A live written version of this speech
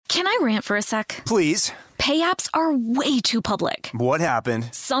Can I rant for a sec? Please. Pay apps are way too public. What happened?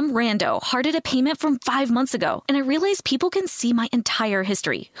 Some rando hearted a payment from 5 months ago, and I realized people can see my entire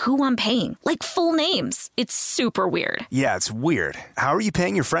history, who I'm paying, like full names. It's super weird. Yeah, it's weird. How are you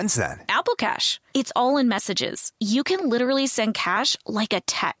paying your friends then? Apple Cash. It's all in messages. You can literally send cash like a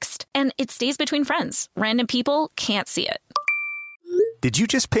text, and it stays between friends. Random people can't see it. Did you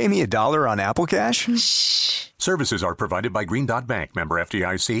just pay me $1 on Apple Cash? Shh. Services are provided by Green Dot Bank. Member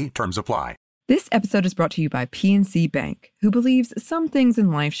FDIC. Terms apply. This episode is brought to you by PNC Bank, who believes some things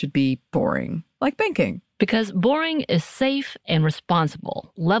in life should be boring, like banking. Because boring is safe and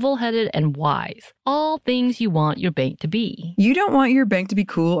responsible, level-headed and wise. All things you want your bank to be. You don't want your bank to be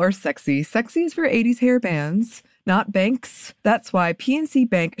cool or sexy. Sexy is for 80s hair bands, not banks. That's why PNC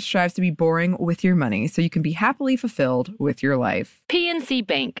Bank strives to be boring with your money so you can be happily fulfilled with your life. PNC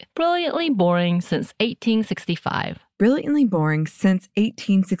Bank, brilliantly boring since 1865. Brilliantly Boring Since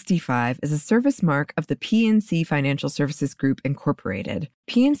 1865 is a service mark of the PNC Financial Services Group, Incorporated.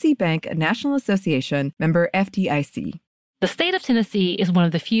 PNC Bank, a National Association, member FDIC. The state of Tennessee is one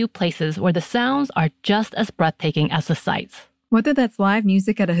of the few places where the sounds are just as breathtaking as the sights. Whether that's live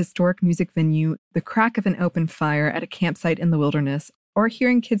music at a historic music venue, the crack of an open fire at a campsite in the wilderness, or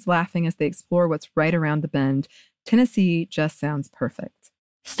hearing kids laughing as they explore what's right around the bend, Tennessee just sounds perfect.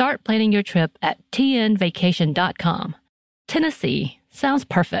 Start planning your trip at tnvacation.com. Tennessee sounds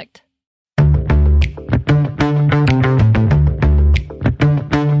perfect.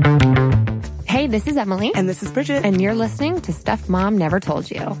 Hey, this is Emily. And this is Bridget. And you're listening to Stuff Mom Never Told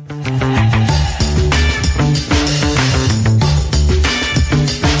You.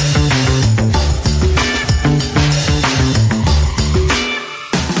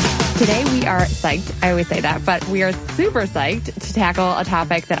 Today we are psyched. I always say that, but we are super psyched to tackle a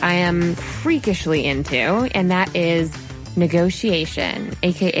topic that I am freakishly into, and that is negotiation,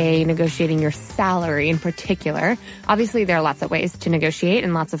 aka negotiating your salary in particular. Obviously, there are lots of ways to negotiate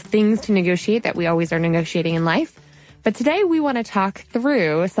and lots of things to negotiate that we always are negotiating in life. But today we want to talk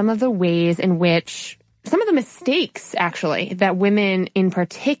through some of the ways in which some of the mistakes, actually, that women in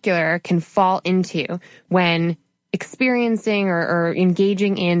particular can fall into when experiencing or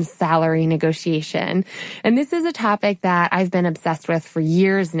engaging in salary negotiation. And this is a topic that I've been obsessed with for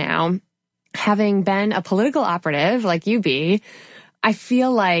years now. Having been a political operative like you be, I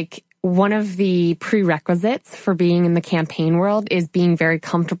feel like one of the prerequisites for being in the campaign world is being very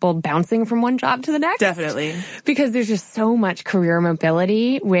comfortable bouncing from one job to the next. Definitely. Because there's just so much career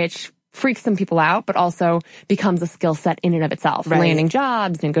mobility, which freaks some people out, but also becomes a skill set in and of itself. Right. Landing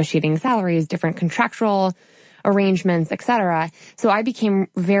jobs, negotiating salaries, different contractual arrangements, etc. So I became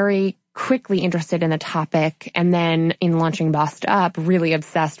very quickly interested in the topic, and then in launching Bossed Up, really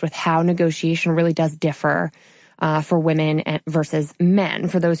obsessed with how negotiation really does differ for women versus men,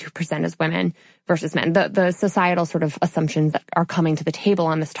 for those who present as women versus men. The societal sort of assumptions that are coming to the table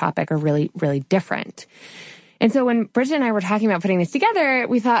on this topic are really, really different. And so when Bridget and I were talking about putting this together,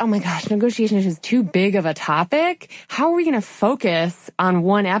 we thought, oh my gosh, negotiation is just too big of a topic. How are we going to focus on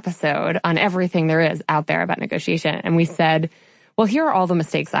one episode on everything there is out there about negotiation? And we said, well, here are all the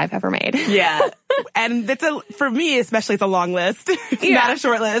mistakes I've ever made. Yeah. And for me, especially, it's a long list. It's not a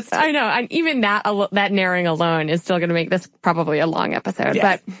short list. I know. And even that narrowing alone is still going to make this probably a long episode.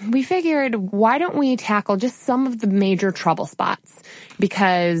 Yeah. But we figured, why don't we tackle just some of the major trouble spots?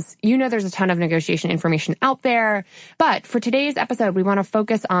 Because there's a ton of negotiation information out there. But for today's episode, we want to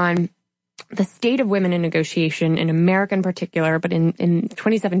focus on the state of women in negotiation in America in particular, but in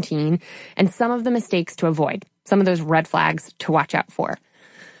 2017, and some of the mistakes to avoid, some of those red flags to watch out for.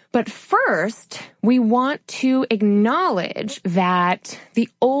 But first, we want to acknowledge that the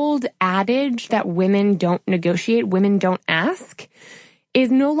old adage that women don't negotiate, women don't ask,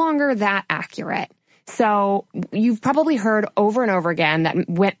 is no longer that accurate. So you've probably heard over and over again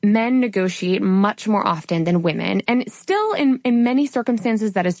that men negotiate much more often than women. And still in many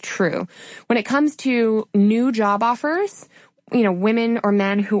circumstances, that is true. When it comes to new job offers, women or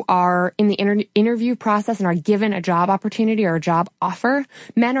men who are in the interview process and are given a job opportunity or a job offer,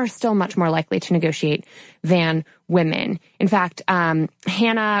 men are still much more likely to negotiate than women. In fact,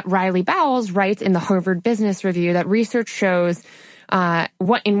 Hannah Riley Bowles writes in the Harvard Business Review that research shows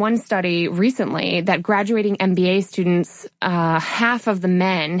in one study recently that graduating MBA students, half of the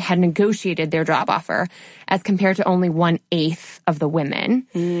men had negotiated their job offer as compared to only 1/8 of the women.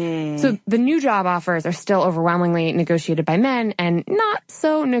 So the new job offers are still overwhelmingly negotiated by men and not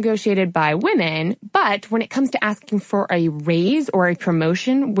so negotiated by women. But when it comes to asking for a raise or a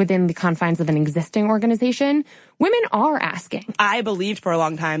promotion within the confines of an existing organization, women are asking. I believed for a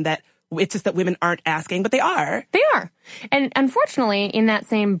long time that It's just that women aren't asking, but they are. They are. And unfortunately, in that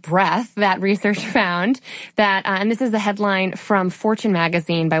same breath, that research found that, and this is the headline from Fortune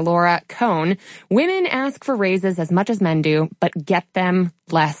magazine by Laura Cohn, women ask for raises as much as men do, but get them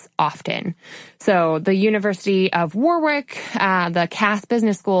less often. So the University of Warwick, the Cass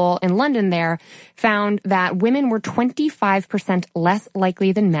Business School in London there, found that women were 25% less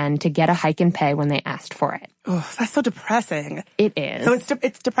likely than men to get a hike in pay when they asked for it. Oh, that's so depressing. It is. So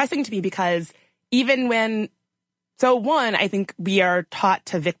it's depressing to me because even when, so one, I think we are taught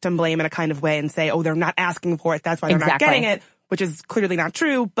to victim blame in a kind of way and say, oh, they're not asking for it, that's why they're not getting it, which is clearly not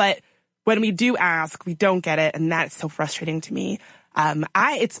true. But when we do ask, we don't get it, and that's so frustrating to me.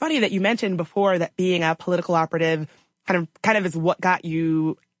 It's funny that you mentioned before that being a political operative kind of is what got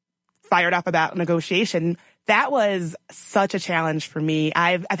you fired up about negotiation. That was such a challenge for me.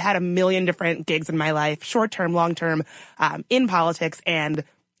 I've had a million different gigs in my life, short-term, long-term, in politics, and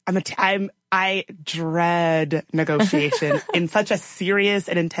I dread negotiation in such a serious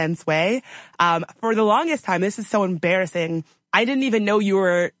and intense way. For the longest time, this is so embarrassing. I didn't even know you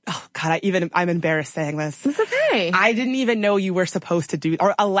were, oh God, I'm embarrassed saying this. It's okay. I didn't even know you were supposed to do,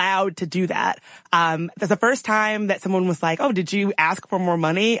 or allowed to do that. That's the first time that someone was like, oh, did you ask for more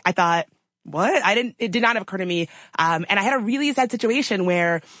money? I thought, what? It did not occur to me. And I had a really sad situation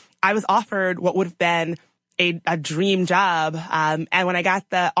where I was offered what would have been a dream job. And when I got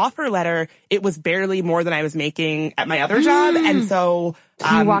the offer letter, it was barely more than I was making at my other job. And so,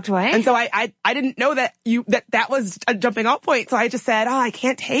 you walked away? And so I didn't know that that was a jumping off point. So I just said, oh, I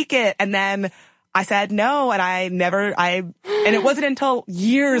can't take it. And then I said no, and and it wasn't until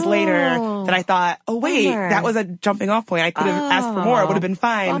years later that I thought, oh wait, that was a jumping off point. I could have asked for more. It would have been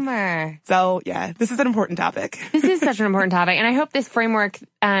fine. Bummer. So yeah, this is an important topic. This is such an important topic. And I hope this framework,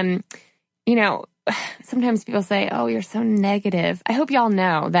 sometimes people say, oh, you're so negative. I hope y'all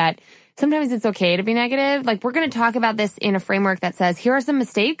know that sometimes it's okay to be negative. Like, we're going to talk about this in a framework that says, here are some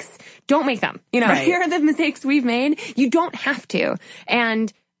mistakes. Don't make them. Right. Here are the mistakes we've made. You don't have to.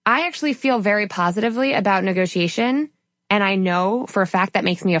 And I actually feel very positively about negotiation. And I know for a fact that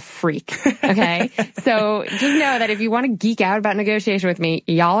makes me a freak. Okay. So just know that if you want to geek out about negotiation with me,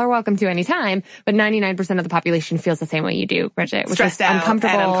 y'all are welcome to anytime. But 99% of the population feels the same way you do, Bridget, which stressed is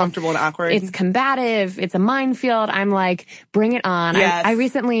uncomfortable and awkward. It's combative. It's a minefield. I'm like, bring it on. Yes. I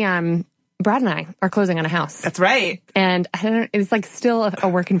recently, Brad and I are closing on a house. That's right. And it's like still a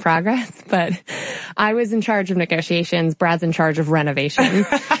work in progress, but I was in charge of negotiations. Brad's in charge of renovation.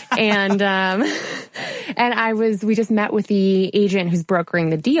 And we just met with the agent who's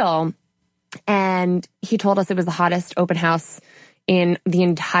brokering the deal, and he told us it was the hottest open house in the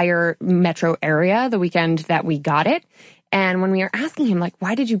entire metro area the weekend that we got it. And when we were asking him, like,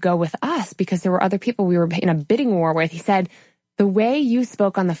 why did you go with us? Because there were other people we were in a bidding war with. He said, the way you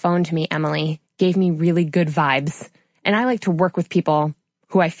spoke on the phone to me, Emily, gave me really good vibes. And I like to work with people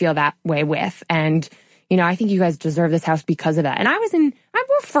who I feel that way with. And, I think you guys deserve this house because of that. And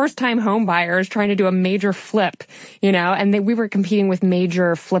we're first-time home buyers trying to do a major flip, and we were competing with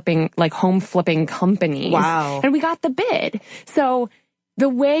major home flipping companies. Wow. And we got the bid. So the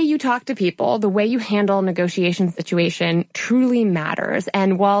way you talk to people, the way you handle a negotiation situation truly matters.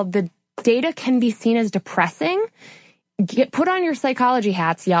 And while the data can be seen as depressing, put on your psychology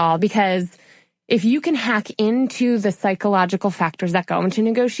hats, y'all, because if you can hack into the psychological factors that go into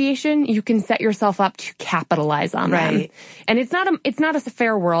negotiation, you can set yourself up to capitalize on them. And it's not a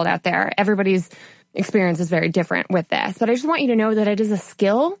fair world out there. Everybody's experience is very different with this. But I just want you to know that it is a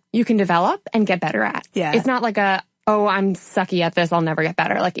skill you can develop and get better at. Yeah. It's not like oh, I'm sucky at this, I'll never get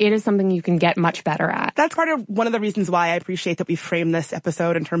better. Like, it is something you can get much better at. That's part of one of the reasons why I appreciate that we frame this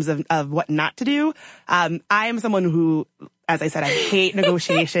episode in terms of what not to do. I am someone who, as I said, I hate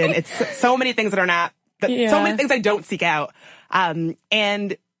negotiation. It's so many things that are not, so many things I don't seek out.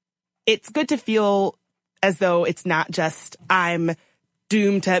 And it's good to feel as though it's not just I'm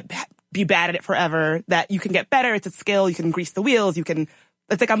doomed to be bad at it forever, that you can get better. It's a skill. You can grease the wheels.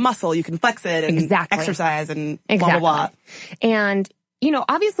 It's like a muscle. You can flex it and exercise and blah, blah, blah. And,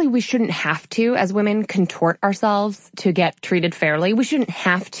 obviously we shouldn't have to, as women, contort ourselves to get treated fairly. We shouldn't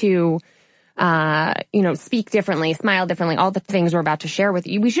have to, speak differently, smile differently, all the things we're about to share with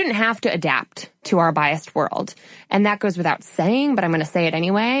you. We shouldn't have to adapt to our biased world. And that goes without saying, but I'm going to say it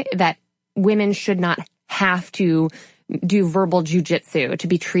anyway, that women should not have to do verbal jujitsu to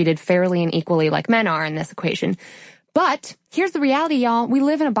be treated fairly and equally like men are in this equation. But here's the reality, y'all. We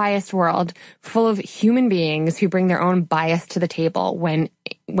live in a biased world full of human beings who bring their own bias to the table when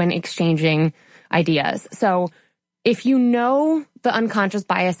exchanging ideas. So if you know the unconscious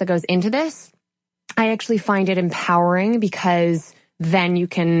bias that goes into this, I actually find it empowering, because then you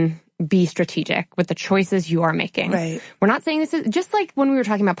can be strategic with the choices you are making. Right. We're not saying this is, just like when we were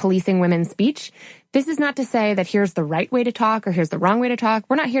talking about policing women's speech, this is not to say that here's the right way to talk or here's the wrong way to talk.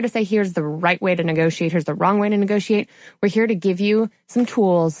 We're not here to say here's the right way to negotiate, here's the wrong way to negotiate. We're here to give you some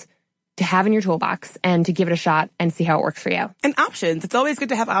tools to have in your toolbox and to give it a shot and see how it works for you. And options. It's always good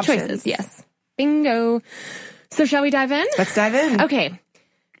to have options. Choices, yes. Bingo. So shall we dive in? Let's dive in. Okay.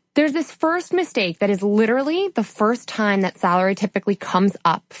 There's this first mistake that is literally the first time that salary typically comes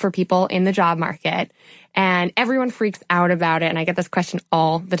up for people in the job market. And everyone freaks out about it. And I get this question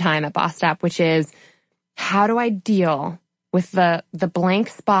all the time at Bossed Up, which is, how do I deal with the blank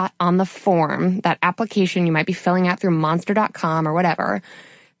spot on the form, that application you might be filling out through monster.com or whatever,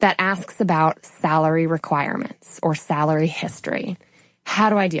 that asks about salary requirements or salary history? How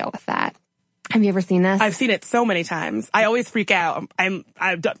do I deal with that? Have you ever seen this? I've seen it so many times. I always freak out. I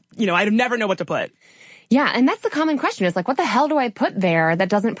never know what to put. Yeah, and that's the common question. It's like, what the hell do I put there that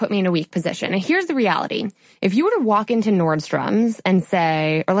doesn't put me in a weak position? And here's the reality. If you were to walk into Nordstrom's and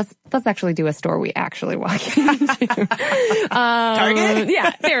say, or let's actually do a store we actually walk into. Target?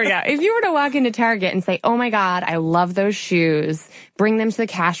 Yeah, there we go. If you were to walk into Target and say, oh my God, I love those shoes, bring them to the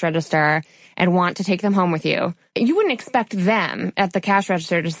cash register and want to take them home with you, you wouldn't expect them at the cash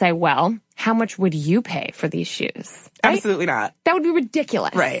register to say, well, how much would you pay for these shoes? Right? Absolutely not. That would be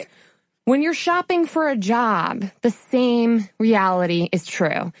ridiculous. Right. When you're shopping for a job, the same reality is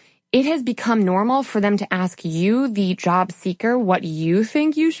true. It has become normal for them to ask you, the job seeker, what you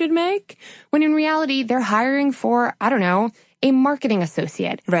think you should make, when in reality, they're hiring for, I don't know, a marketing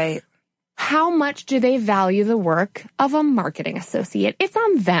associate. Right. How much do they value the work of a marketing associate? It's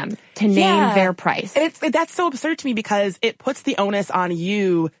on them to name their price. That's so absurd to me because it puts the onus on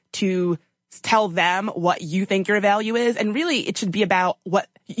you to tell them what you think your value is. And really, it should be about what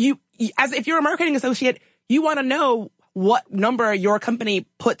as if you're a marketing associate, you want to know what number your company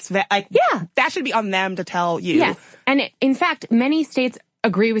puts. That should be on them to tell you. Yes. And in fact, many states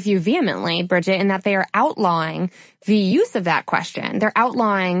agree with you vehemently, Bridget, in that they are outlawing the use of that question. They're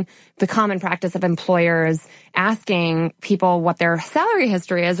outlawing the common practice of employers asking people what their salary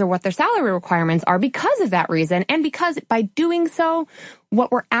history is or what their salary requirements are because of that reason. And because by doing so,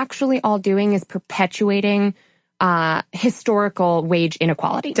 what we're actually all doing is perpetuating historical wage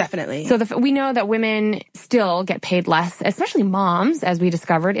inequality. Definitely. So we know that women still get paid less, especially moms, as we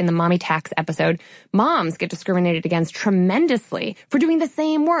discovered in the Mommy Tax episode. Moms get discriminated against tremendously for doing the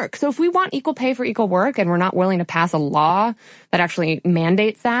same work. So if we want equal pay for equal work and we're not willing to pass a law that actually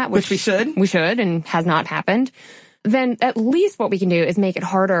mandates that, which we should and has not happened, then at least what we can do is make it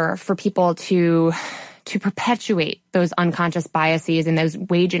harder for people to perpetuate those unconscious biases and those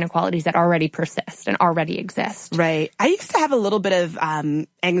wage inequalities that already persist and already exist. Right. I used to have a little bit of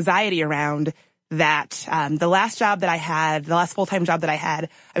anxiety around that. The last job that I had, the last full-time job that I had,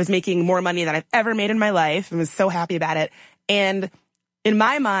 I was making more money than I've ever made in my life and was so happy about it. And in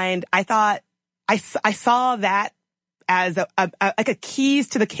my mind, I thought I saw that as like a keys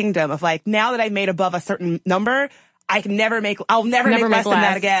to the kingdom of like, now that I've made above a certain number, I'll never make less than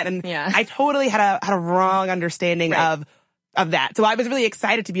that again. And I totally had a wrong understanding of that. So I was really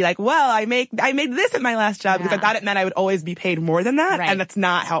excited to be like, well, I made this at my last job because I thought it meant I would always be paid more than that. Right. And that's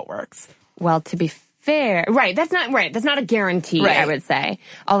not how it works. Well, to be fair, that's not a guarantee, I would say.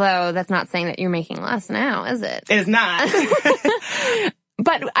 Although that's not saying that you're making less now, is it? It is not.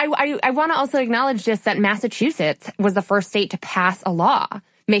 But I want to also acknowledge just that Massachusetts was the first state to pass a law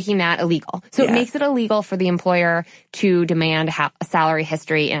making that illegal. So it makes it illegal for the employer to demand a salary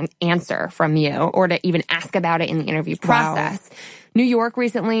history and answer from you or to even ask about it in the interview process. Wow. New York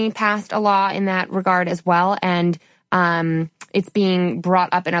recently passed a law in that regard as well. And it's being brought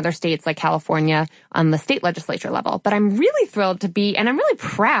up in other states like California on the state legislature level. But I'm really thrilled and I'm really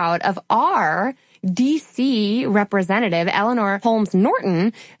proud of our D.C. representative, Eleanor Holmes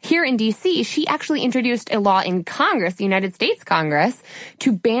Norton, here in D.C., she actually introduced a law in Congress, the United States Congress,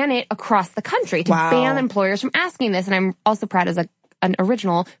 to ban it across the country, to ban employers from asking this. And I'm also proud as an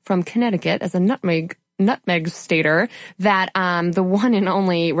original from Connecticut, as a nutmeg stater, that the one and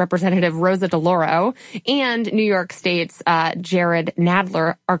only Representative Rosa DeLauro and New York State's Jared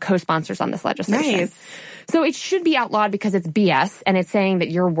Nadler are co-sponsors on this legislation. Nice. So it should be outlawed because it's BS, and it's saying that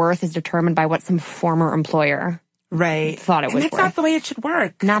your worth is determined by what some former employer thought it was worth. That's not the way it should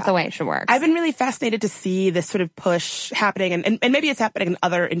work. Not the way it should work. I've been really fascinated to see this sort of push happening, and maybe it's happening in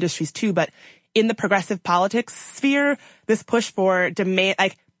other industries too, but in the progressive politics sphere, this push for demand,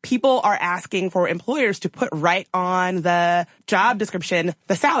 like people are asking for employers to put right on the job description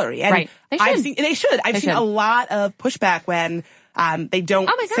the salary. And they should. I've seen a lot of pushback when they don't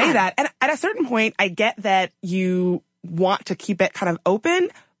say that. And at a certain point, I get that you want to keep it kind of open,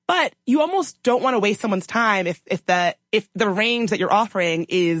 But you almost don't want to waste someone's time if the range that you're offering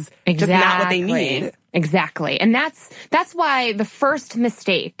is just not what they need. Exactly. And that's why the first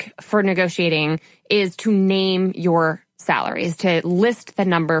mistake for negotiating is to name your salary, is to list the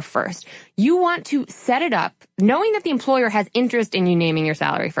number first. You want to set it up knowing that the employer has interest in you naming your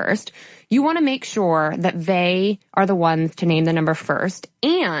salary first. You want to make sure that they are the ones to name the number first.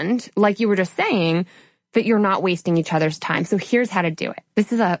 And like you were just saying, that you're not wasting each other's time. So here's how to do it.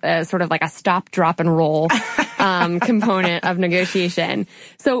 This is a sort of like a stop, drop, and roll component of negotiation.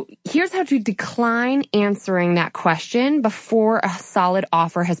 So here's how to decline answering that question before a solid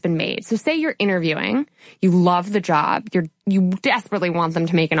offer has been made. So say you're interviewing, you love the job, you desperately want them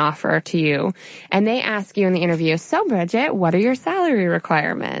to make an offer to you, and they ask you in the interview, so Bridget, what are your salary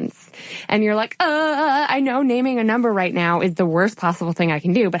requirements? And you're like, I know naming a number right now is the worst possible thing I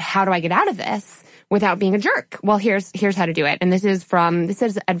can do, but how do I get out of this without being a jerk? Well, here's how to do it. And this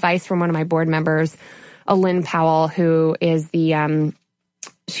is advice from one of my board members, Lynn Powell, who is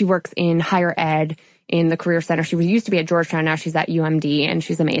she works in higher ed in the Career Center. She used to be at Georgetown. Now she's at UMD, and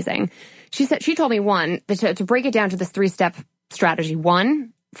she's amazing. She told me to break it down to this 3-step strategy.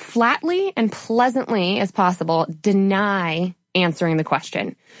 1, flatly and pleasantly as possible, deny answering the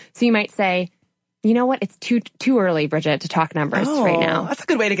question. So you might say, you know what? It's too early, Bridget, to talk numbers right now. That's a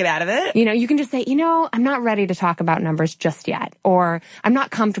good way to get out of it. You can just say, I'm not ready to talk about numbers just yet. Or I'm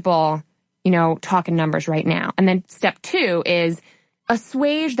not comfortable, talking numbers right now. And then step 2 is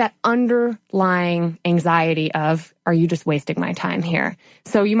assuage that underlying anxiety of, are you just wasting my time here?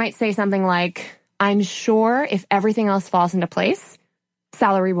 So you might say something like, I'm sure if everything else falls into place,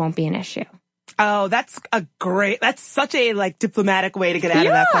 salary won't be an issue. Oh, that's such a diplomatic way to get out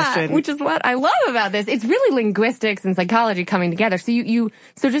of that question. Which is what I love about this. It's really linguistics and psychology coming together. So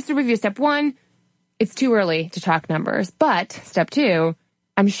so just to review, step 1, it's too early to talk numbers. But step 2,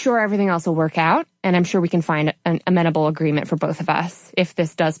 I'm sure everything else will work out, and I'm sure we can find an amenable agreement for both of us if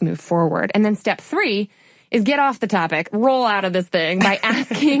this does move forward. And then step 3 is get off the topic, roll out of this thing by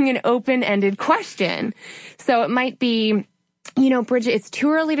asking an open-ended question. So it might be, Bridget, it's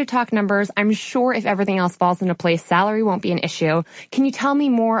too early to talk numbers. I'm sure if everything else falls into place, salary won't be an issue. Can you tell me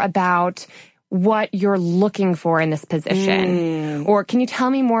more about what you're looking for in this position? Or can you tell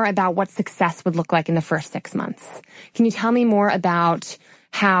me more about what success would look like in the first 6 months? Can you tell me more about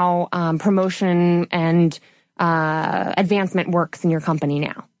how promotion and advancement works in your company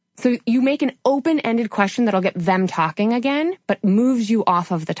now? So you make an open-ended question that'll get them talking again, but moves you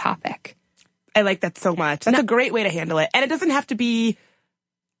off of the topic. I like that so much. That's a great way to handle it. And it doesn't have to be,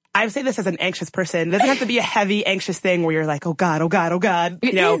 I say this as an anxious person, it doesn't have to be a heavy, anxious thing where you're like, oh God, oh God, oh God.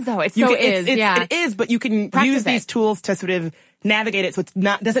 It is though. It is, but you can use these tools to sort of navigate it so it's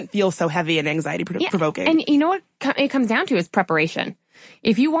doesn't feel so heavy and anxiety provoking. And you know what it comes down to is preparation.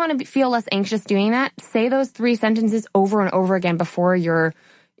 If you want to feel less anxious doing that, say those 3 sentences over and over again before your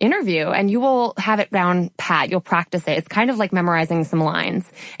interview, and you will have it down pat. You'll practice it. It's kind of like memorizing some lines.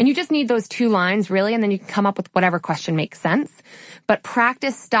 And you just need those 2 lines, really, and then you can come up with whatever question makes sense. But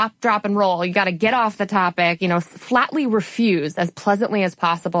practice, stop, drop, and roll. You got to get off the topic, flatly refuse as pleasantly as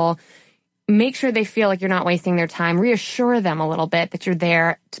possible. Make sure they feel like you're not wasting their time. Reassure them a little bit that you're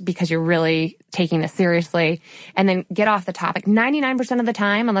there because you're really taking this seriously. And then get off the topic. 99% of the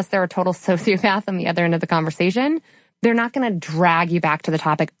time, unless they're a total sociopath on the other end of the conversation, they're not going to drag you back to the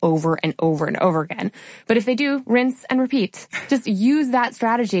topic over and over and over again. But if they do, rinse and repeat. Just use that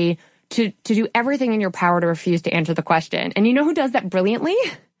strategy to do everything in your power to refuse to answer the question. And you know who does that brilliantly?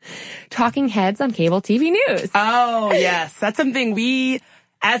 Talking heads on cable TV news. Oh, yes. That's something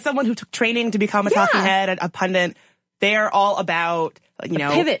as someone who took training to become a talking head, a pundit, they are all about,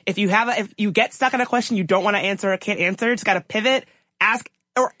 pivot. If you get stuck on a question you don't want to answer or can't answer, just got to pivot, ask,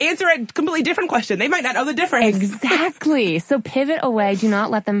 or answer a completely different question. They might not know the difference. Exactly. So pivot away. Do not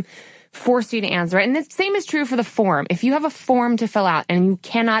let them force you to answer it. And the same is true for the form. If you have a form to fill out and you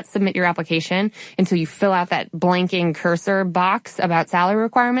cannot submit your application until you fill out that blanking cursor box about salary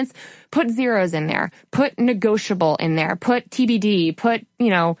requirements, put zeros in there. Put negotiable in there. Put TBD. Put,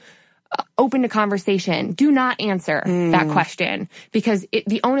 open to conversation. Do not answer that question because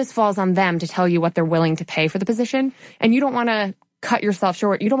the onus falls on them to tell you what they're willing to pay for the position. And you don't want to cut yourself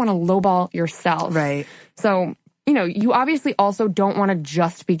short. You don't want to lowball yourself. Right. So, you obviously also don't want to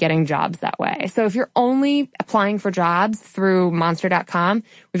just be getting jobs that way. So if you're only applying for jobs through Monster.com,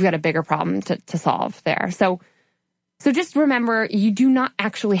 we've got a bigger problem to solve there. So just remember, you do not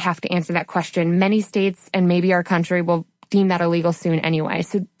actually have to answer that question. Many states and maybe our country will deem that illegal soon anyway.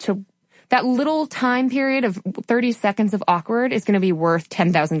 So that little time period of 30 seconds of awkward is going to be worth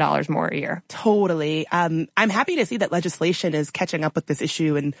 $10,000 more a year. Totally. I'm happy to see that legislation is catching up with this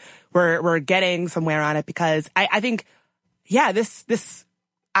issue and we're getting somewhere on it, because I think,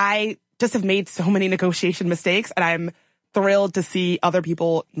 I just have made so many negotiation mistakes, and I'm thrilled to see other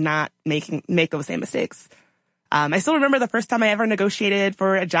people not make those same mistakes. I still remember the first time I ever negotiated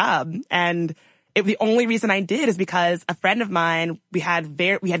for a job, and the only reason I did is because a friend of mine, we had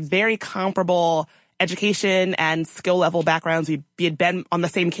very comparable education and skill level backgrounds. We had been on the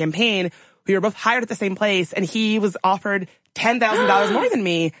same campaign. We were both hired at the same place, and he was offered $10,000 more than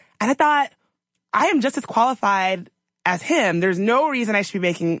me. And I thought, I am just as qualified as him. There's no reason I should be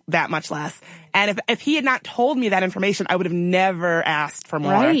making that much less. And if he had not told me that information, I would have never asked for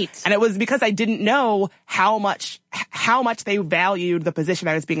more. Right. And it was because I didn't know how much they valued the position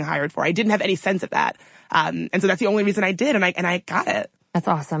I was being hired for. I didn't have any sense of that. And so that's the only reason I did, and I got it. That's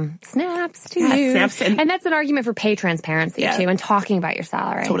awesome. Snaps to you. Snaps. And that's an argument for pay transparency too, and talking about your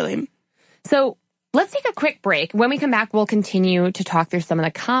salary. Totally. So let's take a quick break. When we come back, we'll continue to talk through some of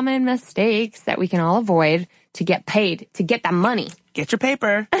the common mistakes that we can all avoid to get paid, to get that money. Get your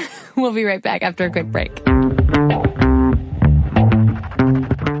paper. We'll be right back after a quick break.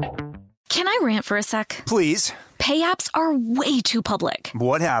 Can I rant for a sec? Please. Pay apps are way too public.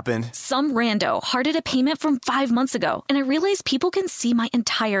 What happened? Some rando hearted a payment from 5 months ago, and I realized people can see my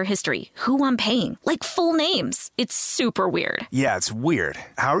entire history, who I'm paying, like full names. It's super weird. Yeah, it's weird.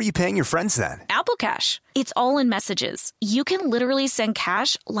 How are you paying your friends then? Apple Cash. It's all in messages. You can literally send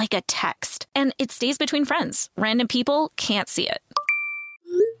cash like a text, and it stays between friends. Random people can't see it.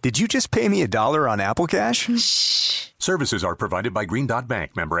 Did you just pay me $1 on Apple Cash? Shh. Services are provided by Green Dot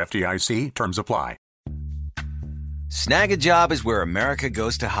Bank. Member FDIC. Terms apply. Snag a Job is where America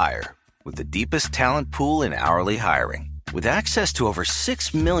goes to hire, with the deepest talent pool in hourly hiring. With access to over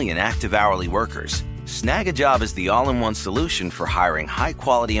 6 million active hourly workers, Snag a Job is the all-in-one solution for hiring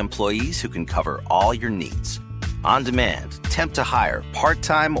high-quality employees who can cover all your needs. On demand, temp to hire,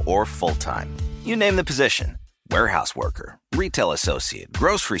 part-time or full-time. You name the position. Warehouse worker, retail associate,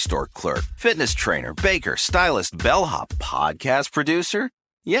 grocery store clerk, fitness trainer, baker, stylist, bellhop, podcast producer.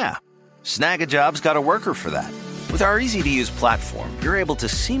 Yeah, Snag a Job's got a worker for that. With our easy-to-use platform, you're able to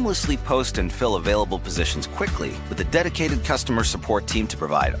seamlessly post and fill available positions quickly with a dedicated customer support team to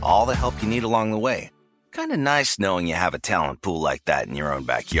provide all the help you need along the way. Kind of nice knowing you have a talent pool like that in your own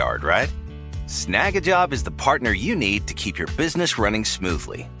backyard, right? Snag a Job is the partner you need to keep your business running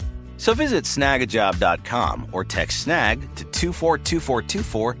smoothly. So visit snagajob.com or text snag to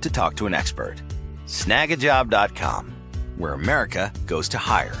 242424 to talk to an expert. Snagajob.com, where America goes to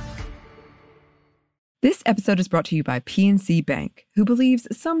hire. This episode is brought to you by PNC Bank, who believes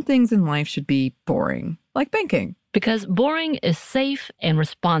some things in life should be boring, like banking. Because boring is safe and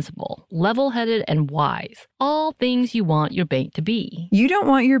responsible, level-headed and wise. All things you want your bank to be. You don't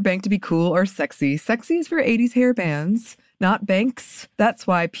want your bank to be cool or sexy. Sexy is for 80s hair bands, not banks. That's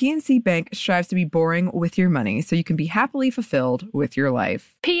why PNC Bank strives to be boring with your money so you can be happily fulfilled with your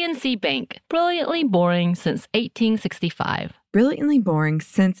life. PNC Bank, brilliantly boring since 1865. Brilliantly Boring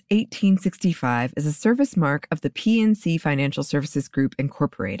Since 1865 is a service mark of the PNC Financial Services Group,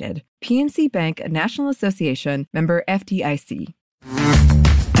 Incorporated. PNC Bank, a National Association, member FDIC.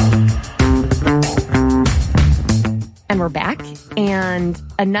 And we're back. And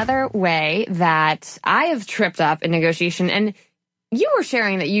another way that I have tripped up in negotiation, and you were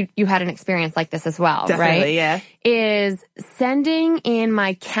sharing that you had an experience like this as well, Definitely, right? Yeah. Is sending in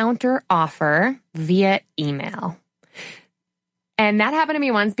my counter offer via email. And that happened to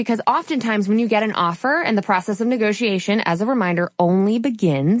me once because oftentimes when you get an offer and the process of negotiation, as a reminder, only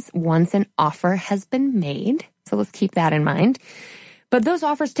begins once an offer has been made. So let's keep that in mind. But those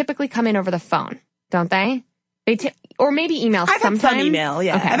offers typically come in over the phone, don't they? Or maybe email sometimes. I've had some email,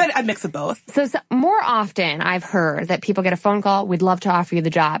 yeah. Okay. I've had a mix of both. So more often I've heard that people get a phone call, we'd love to offer you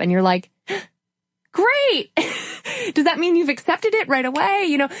the job. And you're like, great. Does that mean you've accepted it right away?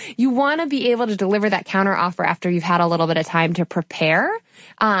 You know, you want to be able to deliver that counter offer after you've had a little bit of time to prepare.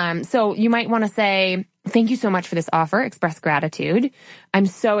 So you might want to say, thank you so much for this offer. Express gratitude. I'm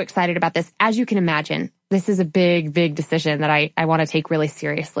so excited about this. As you can imagine, this is a big, big decision that I want to take really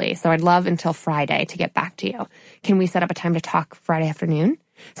seriously. So I'd love until Friday to get back to you. Can we set up a time to talk Friday afternoon?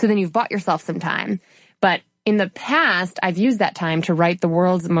 So then you've bought yourself some time. But in the past, I've used that time to write the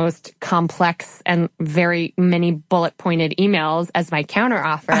world's most complex and very many bullet-pointed emails as my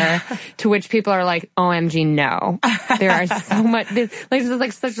counteroffer, to which people are like, OMG, no. There are so much, there's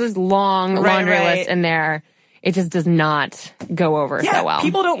like such this long laundry list in there. it just does not go over so well.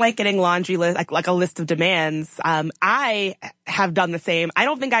 People don't like getting laundry list, like a list of demands. I have done the same. I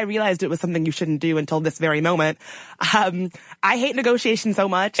don't think I realized it was something you shouldn't do until this very moment. I hate negotiation so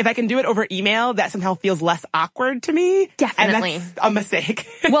much. If I can do it over email, that somehow feels less awkward to me. Definitely. And that's a mistake.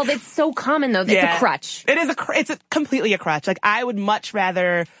 Well, it's so common though. It's a crutch. It's completely a crutch. Like, I would much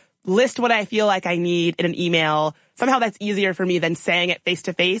rather list what I feel like I need in an email. Somehow that's easier for me than saying it face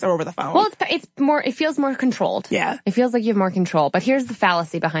to face or over the phone. Well, it feels more controlled. Yeah. It feels like you have more control. But here's the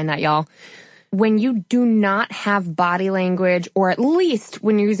fallacy behind that, y'all. When you do not have body language, or at least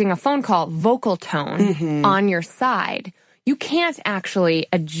when you're using a phone call, vocal tone on your side, you can't actually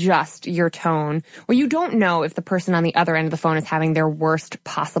adjust your tone, or you don't know if the person on the other end of the phone is having their worst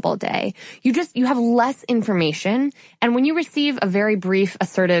possible day. You have less information. And when you receive a very brief,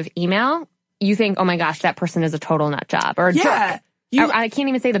 assertive email, you think, oh my gosh, that person is a total nut job or a jerk. I can't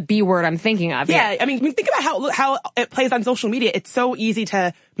even say the B word I'm thinking of. Yeah, I mean, think about how it plays on social media. It's so easy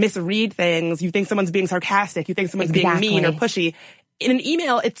to misread things. You think someone's being sarcastic. You think someone's being mean or pushy. In an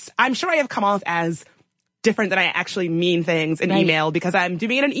email, I'm sure I have come off as different than I actually mean things in email, because I'm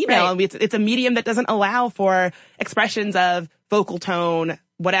doing it in email. Right. It's a medium that doesn't allow for expressions of vocal tone,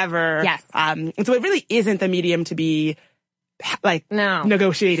 whatever. Yes. And so it really isn't the medium to be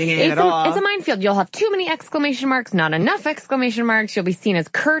negotiating at all. It's a minefield. You'll have too many exclamation marks, not enough exclamation marks. You'll be seen as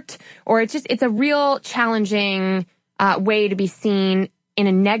curt, or it's a real challenging way to be seen in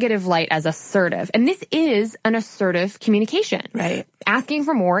a negative light as assertive. And this is an assertive communication. Right. Asking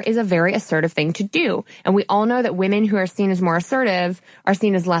for more is a very assertive thing to do. And we all know that women who are seen as more assertive are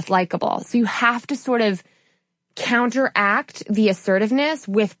seen as less likable. So you have to sort of counteract the assertiveness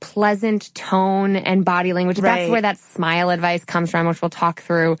with pleasant tone and body language. Right. That's where that smile advice comes from, which we'll talk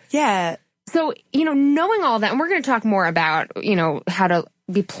through. Yeah. So, knowing all that, and we're going to talk more about, how to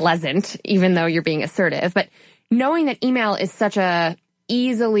be pleasant, even though you're being assertive, but knowing that email is such a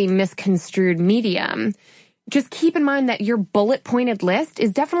easily misconstrued medium, just keep in mind that your bullet-pointed list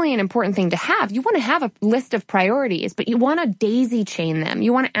is definitely an important thing to have. You want to have a list of priorities, but you want to daisy chain them.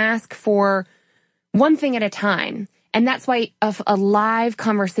 You want to ask for one thing at a time. And that's why a live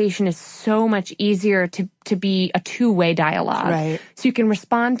conversation is so much easier to be a two-way dialogue. Right. So you can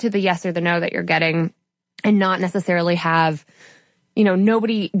respond to the yes or the no that you're getting and not necessarily have,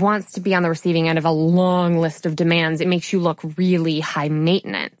 nobody wants to be on the receiving end of a long list of demands. It makes you look really high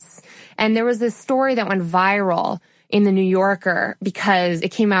maintenance. And there was this story that went viral in the New Yorker because it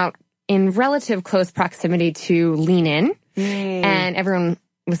came out in relative close proximity to Lean In. And everyone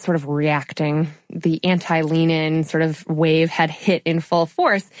was sort of reacting. The anti-lean in sort of wave had hit in full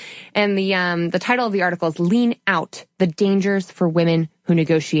force. And the title of the article is Lean Out, The Dangers for Women Who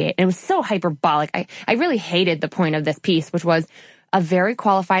Negotiate. And it was so hyperbolic. I really hated the point of this piece, which was a very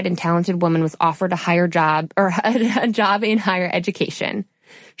qualified and talented woman was offered a job in higher education.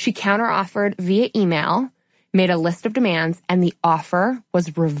 She counter-offered via email, made a list of demands, and the offer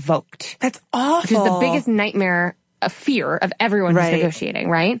was revoked. That's awful. Which is the biggest nightmare, a fear of everyone who's negotiating,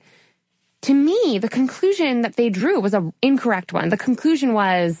 right? To me, the conclusion that they drew was an incorrect one. The conclusion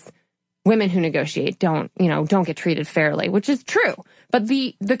was women who negotiate don't get treated fairly, which is true. But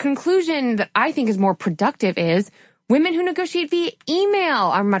the conclusion that I think is more productive is women who negotiate via email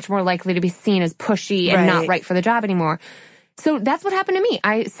are much more likely to be seen as pushy and not right for the job anymore. So that's what happened to me.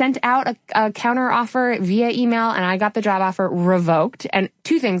 I sent out a counter offer via email and I got the job offer revoked. And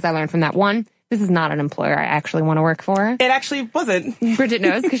two things I learned from that. One, this is not an employer I actually want to work for. It actually wasn't. Bridget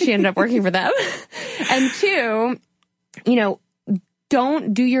knows because she ended up working for them. And two,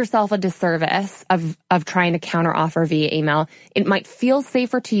 don't do yourself a disservice of trying to counteroffer via email. It might feel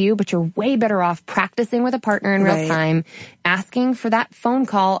safer to you, but you're way better off practicing with a partner in real time, asking for that phone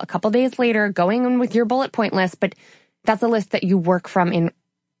call a couple days later, going in with your bullet point list. But that's a list that you work from in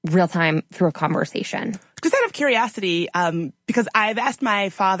real time through a conversation. Just out of curiosity, because I've asked my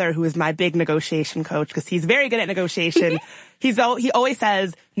father, who is my big negotiation coach, because he's very good at negotiation. He always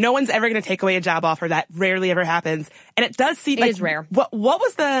says, no one's ever going to take away a job offer. That rarely ever happens. And it does seem it is rare. What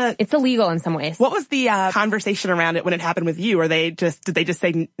was it's illegal in some ways. What was the conversation around it when it happened with you? Or did they just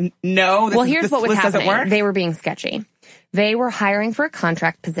say, no, this what was happening. Doesn't work? They were being sketchy. They were hiring for a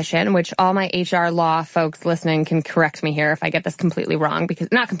contract position, which all my HR law folks listening can correct me here if I get this completely wrong, because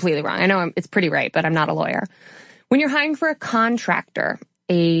not completely wrong. I know it's pretty right, but I'm not a lawyer. When you're hiring for a contractor,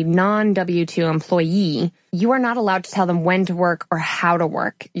 a non-W-2 employee, you are not allowed to tell them when to work or how to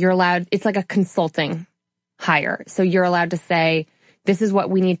work. It's like a consulting hire. So you're allowed to say, this is what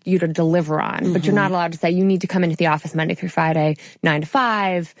we need you to deliver on, but you're not allowed to say you need to come into the office Monday through Friday, 9 to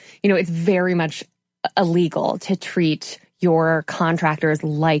 5. It's very much illegal to treat your contractors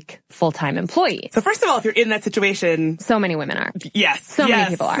like full-time employees. So first of all, if you're in that situation... So many women are. Yes. So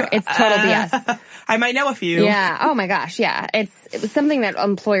many people are. It's total BS. I might know a few. Yeah. Oh my gosh. Yeah. It's something that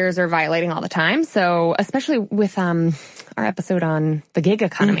employers are violating all the time. So especially with our episode on the gig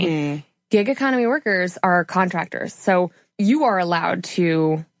economy. Mm-hmm. Gig economy workers are contractors. So you are allowed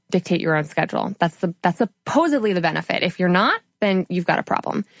to dictate your own schedule. That's supposedly the benefit. If you're not, then you've got a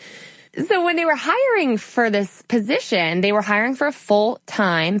problem. So when they were hiring for this position, they were hiring for a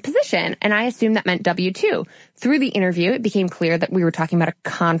full-time position. And I assumed that meant W-2. Through the interview, it became clear that we were talking about a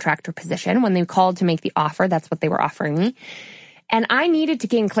contractor position. When they called to make the offer, that's what they were offering me. And I needed to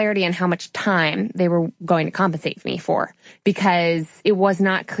gain clarity on how much time they were going to compensate me for, because it was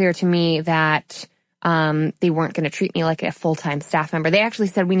not clear to me that they weren't going to treat me like a full-time staff member. They actually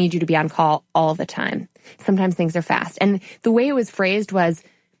said, we need you to be on call all the time. Sometimes things are fast. And the way it was phrased was,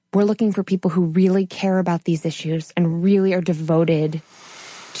 we're looking for people who really care about these issues and really are devoted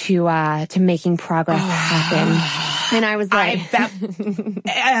to making progress happen. And I was like,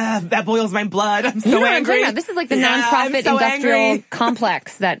 that boils my blood. I'm so angry. This is like the nonprofit so industrial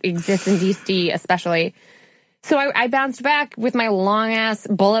complex that exists in DC, especially. So I bounced back with my long ass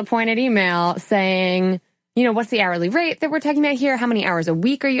bullet pointed email saying, you know, what's the hourly rate that we're talking about here? How many hours a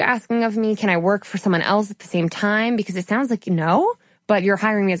week are you asking of me? Can I work for someone else at the same time? Because it sounds like no, but you're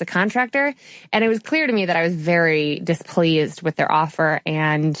hiring me as a contractor. And it was clear to me that I was very displeased with their offer,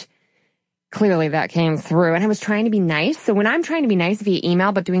 and clearly that came through. And I was trying to be nice. So when I'm trying to be nice via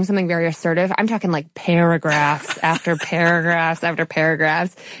email, but doing something very assertive, I'm talking like paragraphs after paragraphs after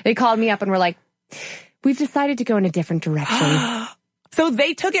paragraphs. They called me up and were like, we've decided to go in a different direction. So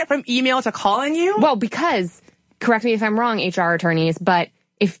they took it from email to calling you? Well, because, correct me if I'm wrong, HR attorneys, but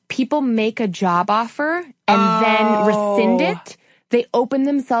if people make a job offer and then rescind it, they open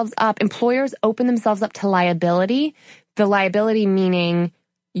themselves up, employers open themselves up to liability. The liability meaning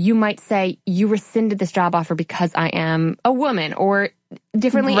you might say, you rescinded this job offer because I am a woman or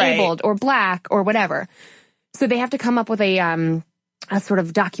differently abled or black or whatever. So they have to come up with a sort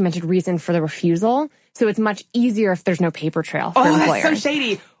of documented reason for the refusal. So it's much easier if there's no paper trail for employers. That's so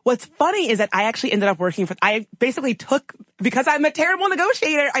shady. What's funny is that I actually ended up working I basically took, because I'm a terrible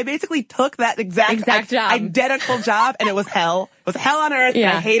negotiator, I basically took that exact job. Identical job, and it was hell. It was hell on earth, and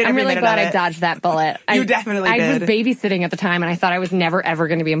I hated every minute of it. I'm really glad I dodged that bullet. You definitely did. I was babysitting at the time, and I thought I was never, ever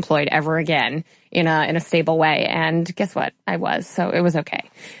going to be employed ever again in a stable way. And guess what? I was. So it was okay.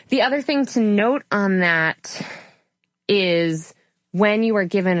 The other thing to note on that is when you are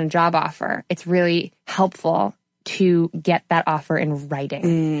given a job offer, it's really helpful to get that offer in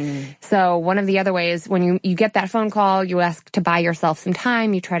writing. So one of the other ways, when you get that phone call, you ask to buy yourself some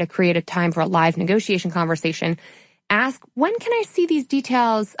time, you try to create a time for a live negotiation conversation. Ask, when can I see these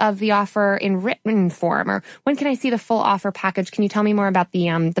details of the offer in written form? Or when can I see the full offer package? Can you tell me more about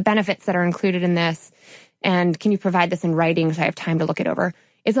the benefits that are included in this? And can you provide this in writing so I have time to look it over?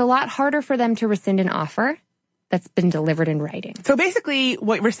 It's a lot harder for them to rescind an offer that's been delivered in writing. So basically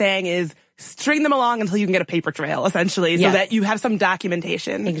what we're saying is string them along until you can get a paper trail, essentially, so that you have some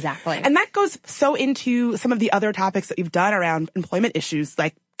documentation. Exactly. And that goes so into some of the other topics that you've done around employment issues,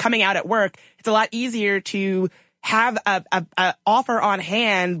 like coming out at work. It's a lot easier to have a offer on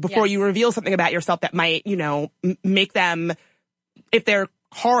hand before you reveal something about yourself that might, make them, if they're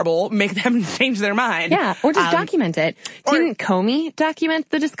horrible, make them change their mind. Yeah, or just document it. Didn't Comey document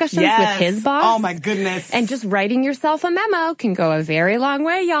the discussions with his boss? Oh my goodness. And just writing yourself a memo can go a very long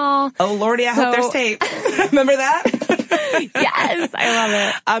way, y'all. Oh lordy, I hope there's tape. Remember that? Yes, I love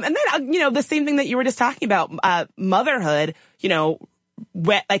it. And then, the same thing that you were just talking about, motherhood,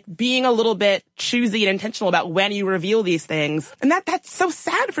 like being a little bit choosy and intentional about when you reveal these things. And that's so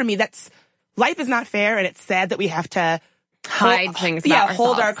sad for me. Life is not fair, and it's sad that we have to hide things about ourselves.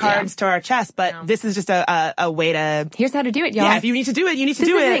 Hold our cards to our chest, but this is just a way to... Here's how to do it, y'all. Yeah, if you need to do it, you need to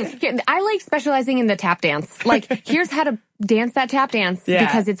do it. I like specializing in the tap dance. Like, here's how to dance that tap dance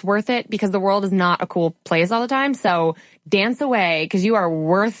because it's worth it, because the world is not a cool place all the time. So dance away, because you are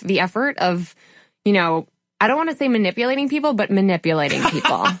worth the effort of, I don't want to say manipulating people, but manipulating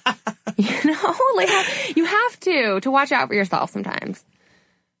people. Like you have to watch out for yourself sometimes.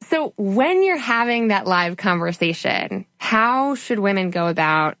 So when you're having that live conversation, how should women go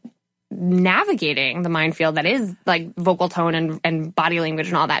about navigating the minefield that is like vocal tone and body language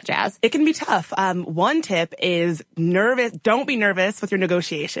and all that jazz? It can be tough. One tip is don't be nervous with your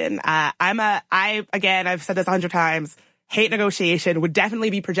negotiation. I've said this 100 times, hate negotiation, would definitely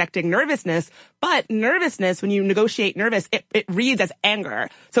be projecting nervousness, but nervousness, when you negotiate nervous, it reads as anger.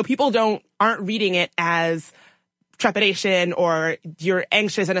 So people aren't reading it as trepidation or you're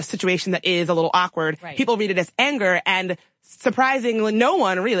anxious in a situation that is a little awkward. Right. People read it as anger, and surprisingly, no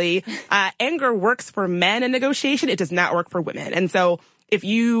one really. Anger works for men in negotiation. It does not work for women. And so if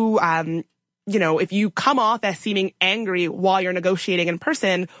you, if you come off as seeming angry while you're negotiating in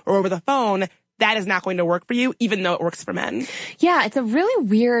person or over the phone, that is not going to work for you, even though it works for men. Yeah, it's a really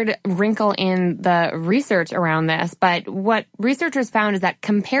weird wrinkle in the research around this. But what researchers found is that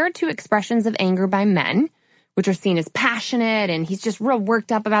compared to expressions of anger by men, which are seen as passionate, and he's just real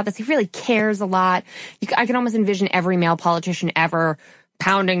worked up about this, he really cares a lot. I can almost envision every male politician ever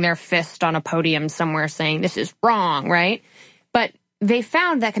pounding their fist on a podium somewhere saying, this is wrong, right? But they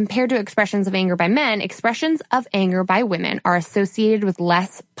found that compared to expressions of anger by men, expressions of anger by women are associated with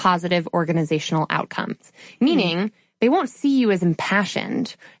less positive organizational outcomes. Meaning, they won't see you as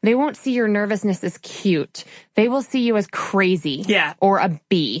impassioned. They won't see your nervousness as cute. They will see you as crazy. Yeah. Or a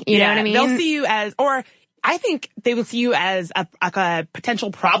B. You know what I mean? They'll see you as, or I think they will see you as a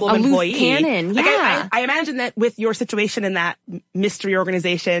potential problem employee. Loose cannon. Yeah. Like I imagine that with your situation in that mystery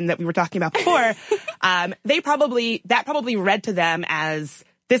organization that we were talking about before, that probably read to them as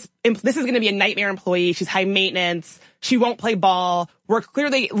this is going to be a nightmare employee. She's high maintenance. She won't play ball. We're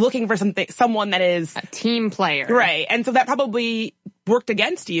clearly looking for someone that is a team player. Right. And so that probably worked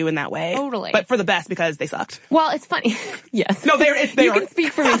against you in that way. Totally. But for the best, because they sucked. Well, it's funny. Yes. No, you can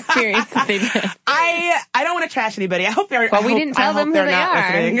speak from experience that they did. I don't want to trash anybody. I hope they're. Well, we didn't tell them who they not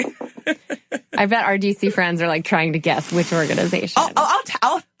are. Listening. I bet our DC friends are like trying to guess which organization.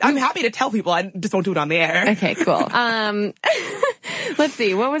 I'm happy to tell people. I just won't do it on the air. Okay, cool. Let's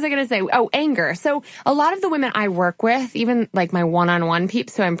see. What was I going to say? Oh, anger. So a lot of the women I work with, even like my one-on-one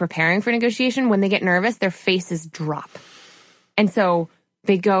peeps who I'm preparing for negotiation, when they get nervous, their faces drop. And so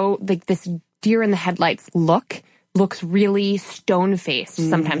they go like this deer in the headlights looks really stone-faced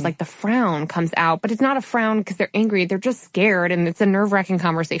sometimes. Like the frown comes out, but it's not a frown because they're angry. They're just scared, and it's a nerve-wracking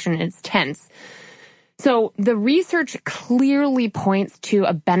conversation, and it's tense. So the research clearly points to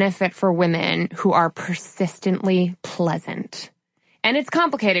a benefit for women who are persistently pleasant. And it's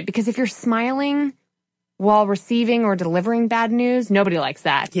complicated because if you're smiling while receiving or delivering bad news, nobody likes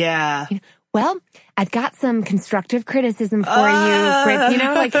that. Yeah. Well, I've got some constructive criticism for you.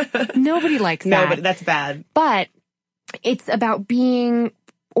 Like nobody likes that. Nobody, that's bad. But it's about being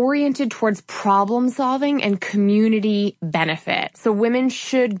oriented towards problem solving and community benefit. So women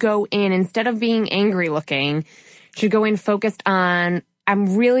should go in, instead of being angry looking, should go in focused on,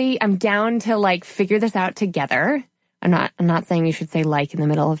 I'm down to like figure this out together. I'm not saying you should say like in the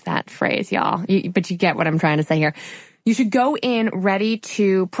middle of that phrase, y'all, but you get what I'm trying to say here. You should go in ready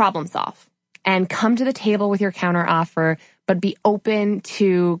to problem solve and come to the table with your counter offer, but be open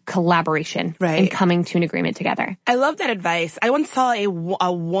to collaboration and coming to an agreement together. I love that advice. I once saw a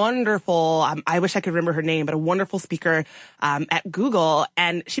wonderful, I wish I could remember her name, but a wonderful speaker at Google.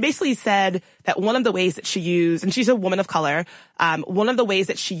 And she basically said that one of the ways that she used, and she's a woman of color, one of the ways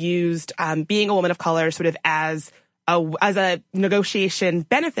that she used being a woman of color sort of as a negotiation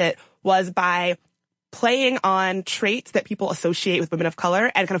benefit was by playing on traits that people associate with women of color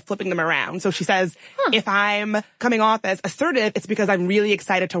and kind of flipping them around. So she says, if I'm coming off as assertive, it's because I'm really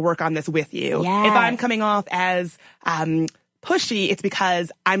excited to work on this with you. Yes. If I'm coming off as pushy, it's because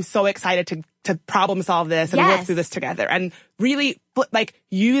I'm so excited to problem solve this and work through this together. And really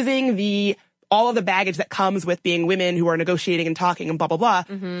using all of the baggage that comes with being women who are negotiating and talking and blah, blah, blah,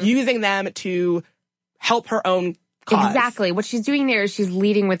 using them to help her own cause. Exactly. What she's doing there is she's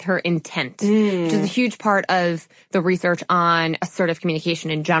leading with her intent, which is a huge part of the research on assertive communication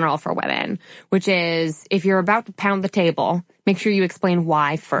in general for women, which is if you're about to pound the table, make sure you explain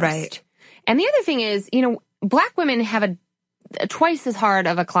why first. Right. And the other thing is, Black women have a twice as hard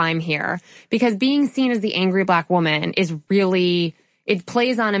of a climb here because being seen as the angry Black woman is really, it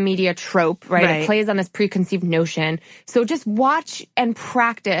plays on a media trope, right? It plays on this preconceived notion. So just watch and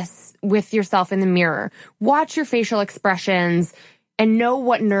practice with yourself in the mirror. Watch your facial expressions and know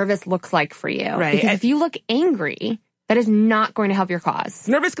what nervous looks like for you. Right. Because if you look angry, that is not going to help your cause.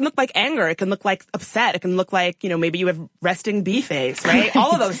 Nervous can look like anger. It can look like upset. It can look like, maybe you have resting bee face, right?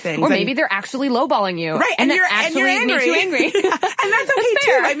 All of those things. Or maybe they're actually lowballing you. Right. And you're actually angry. Makes you angry. And that's okay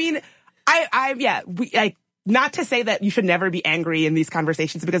too. I mean, not to say that you should never be angry in these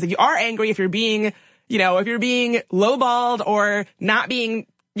conversations, because if you are angry, if you're being lowballed or not being,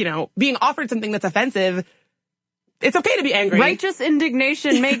 being offered something that's offensive, It's okay to be angry. Righteous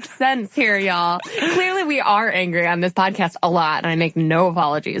indignation makes sense here, y'all. Clearly we are angry on this podcast a lot, and I make no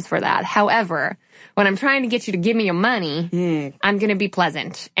apologies for that. However, when I'm trying to get you to give me your money, I'm going to be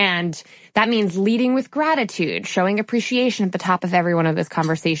pleasant. And that means leading with gratitude, showing appreciation at the top of every one of those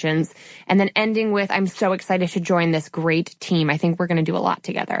conversations, and then ending with, I'm so excited to join this great team. I think we're going to do a lot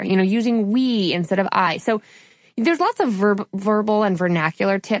together. Using we instead of I. So there's lots of verbal and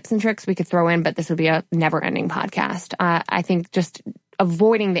vernacular tips and tricks we could throw in, but this would be a never-ending podcast. I think just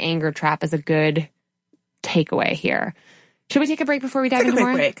avoiding the anger trap is a good takeaway here. Should we take a break before we dive into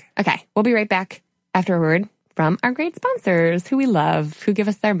more? Take a quick break. Okay, we'll be right back after a word from our great sponsors who we love, who give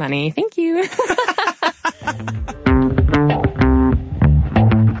us their money. Thank you.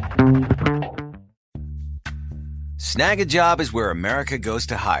 Snagajob is where America goes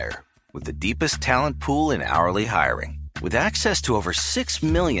to hire, with the deepest talent pool in hourly hiring. With access to over 6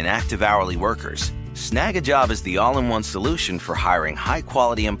 million active hourly workers, Snagajob is the all-in-one solution for hiring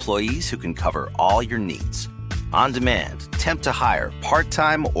high-quality employees who can cover all your needs. On demand, temp to hire,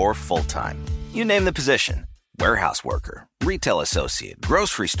 part-time or full-time. You name the position. Warehouse worker, retail associate,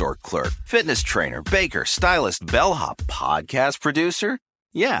 grocery store clerk, fitness trainer, baker, stylist, bellhop, podcast producer.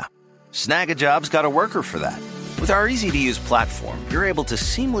 Yeah, Snagajob's got a worker for that. With our easy-to-use platform, you're able to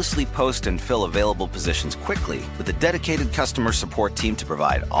seamlessly post and fill available positions quickly with a dedicated customer support team to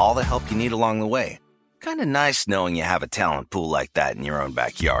provide all the help you need along the way. Kind of nice knowing you have a talent pool like that in your own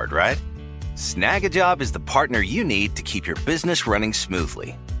backyard, right? Snagajob is the partner you need to keep your business running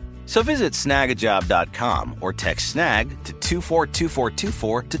smoothly. So visit Snagajob.com or text SNAG to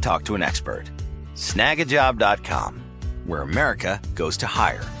 242424 to talk to an expert. Snagajob.com, where America goes to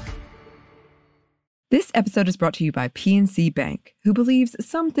hire. This episode is brought to you by PNC Bank, who believes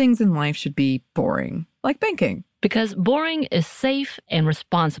some things in life should be boring, like banking. Because boring is safe and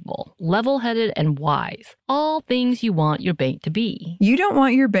responsible, level-headed and wise. All things you want your bank to be. You don't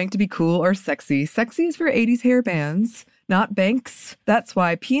want your bank to be cool or sexy. Sexy is for 80s hair bands, not banks. That's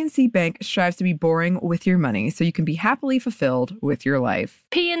why PNC Bank strives to be boring with your money so you can be happily fulfilled with your life.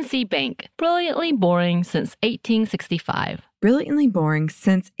 PNC Bank, brilliantly boring since 1865. Brilliantly Boring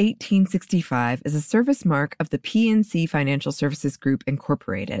Since 1865 is a service mark of the PNC Financial Services Group,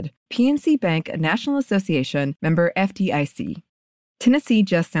 Incorporated. PNC Bank, a National Association, member FDIC. Tennessee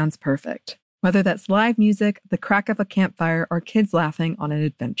just sounds perfect. Whether that's live music, the crack of a campfire, or kids laughing on an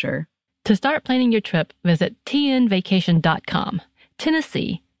adventure. To start planning your trip, visit tnvacation.com.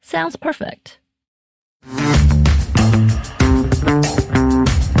 Tennessee sounds perfect.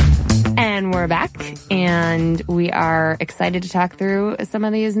 And we're back, and we are excited to talk through some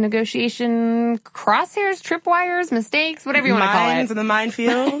of these negotiation crosshairs, tripwires, mistakes, whatever you want to call it. Mines in the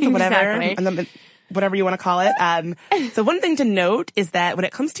minefield, whatever. Exactly. Whatever you want to call it. So one thing to note is that when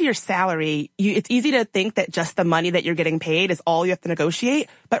it comes to your salary, it's easy to think that just the money that you're getting paid is all you have to negotiate,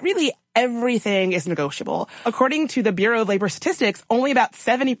 but really everything is negotiable. According to the Bureau of Labor Statistics, only about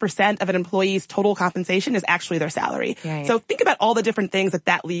 70% of an employee's total compensation is actually their salary. Right. So think about all the different things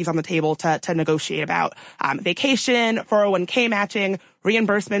that leaves on the table to negotiate about. Vacation, 401k matching,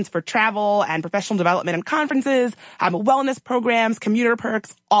 reimbursements for travel and professional development and conferences, wellness programs, commuter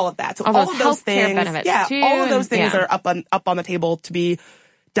perks, all of that. So all of those things, all of those things are up on the table to be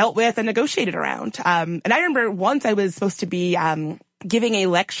dealt with and negotiated around. And I remember once I was supposed to be giving a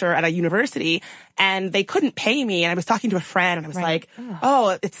lecture at a university, and they couldn't pay me. And I was talking to a friend, and I was like,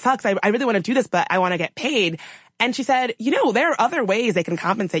 "Oh, it sucks. I really want to do this, but I want to get paid." And she said, there are other ways they can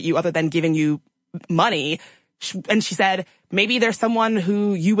compensate you other than giving you money. And she said, maybe there's someone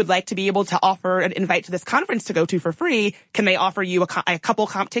who you would like to be able to offer an invite to this conference to go to for free. Can they offer you a couple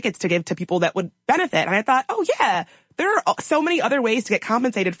comp tickets to give to people that would benefit? And I thought, oh yeah, there are so many other ways to get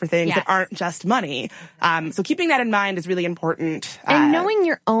compensated for things that aren't just money. So keeping that in mind is really important. And knowing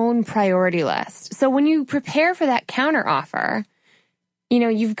your own priority list. So when you prepare for that counter offer,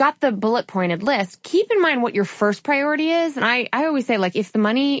 you've got the bullet pointed list. Keep in mind what your first priority is. And I always say, if the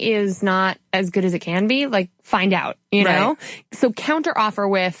money is not as good as it can be, find out, know? So counter offer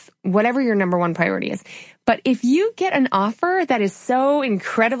with whatever your number one priority is. But if you get an offer that is so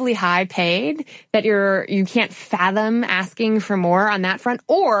incredibly high paid that you can't fathom asking for more on that front,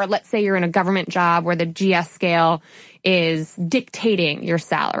 or let's say you're in a government job where the GS scale is dictating your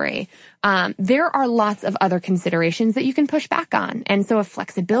salary, there are lots of other considerations that you can push back on. And so if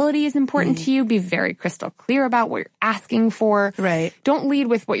flexibility is important to you, be very crystal clear about what you're asking for. Right. Don't lead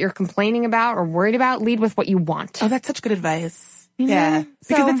with what you're complaining about or worried about. Lead with what you want. Oh, that's such good advice. Yeah.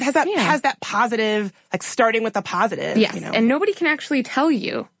 Because it has that positive, starting with the positive. Yes. And nobody can actually tell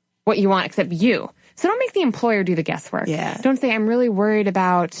you what you want except you. So don't make the employer do the guesswork. Yeah. Don't say, I'm really worried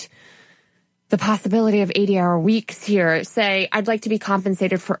about the possibility of 80-hour weeks here. Say, I'd like to be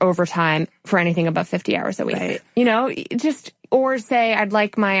compensated for overtime for anything above 50 hours a week. Right. You know, or say, I'd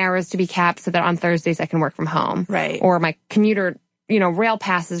like my hours to be capped so that on Thursdays I can work from home. Right. Or my commuter, rail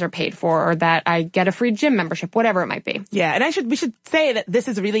passes are paid for, or that I get a free gym membership, whatever it might be. Yeah, and we should say that this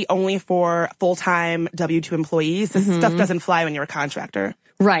is really only for full-time W-2 employees. This stuff doesn't fly when you're a contractor.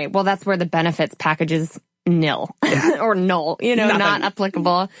 Right. Well, that's where the benefits package is nil or null, not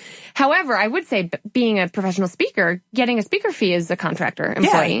applicable. However, I would say being a professional speaker, getting a speaker fee is a contractor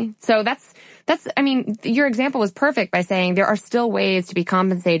employee. Yeah. So that's, your example was perfect by saying there are still ways to be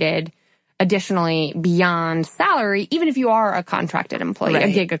compensated additionally beyond salary, even if you are a contracted employee,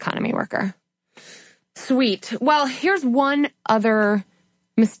 a gig economy worker. Sweet. Well, here's one other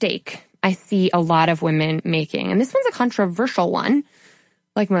mistake I see a lot of women making, and this one's a controversial one.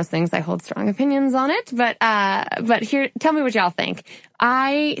 Like most things, I hold strong opinions on it, but here, tell me what y'all think.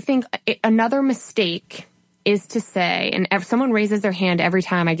 I think another mistake is to say, and if someone raises their hand every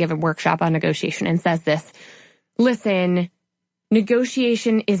time I give a workshop on negotiation and says this, listen,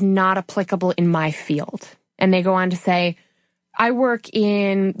 negotiation is not applicable in my field. And they go on to say, I work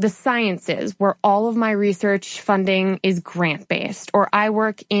in the sciences where all of my research funding is grant-based, or I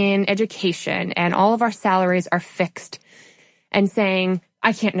work in education and all of our salaries are fixed, and saying,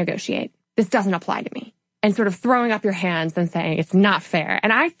 I can't negotiate. This doesn't apply to me. And sort of throwing up your hands and saying it's not fair.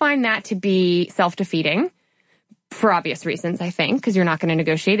 And I find that to be self-defeating for obvious reasons, I think, because you're not going to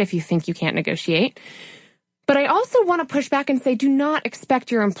negotiate if you think you can't negotiate. But I also want to push back and say, do not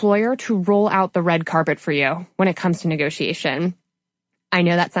expect your employer to roll out the red carpet for you when it comes to negotiation. I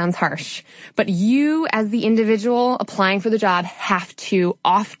know that sounds harsh, but you as the individual applying for the job have to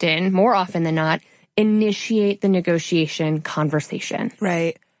more often than not, initiate the negotiation conversation.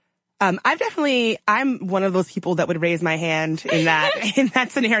 Right. I'm one of those people that would raise my hand in that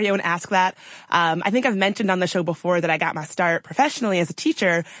scenario and ask that. I think I've mentioned on the show before that I got my start professionally as a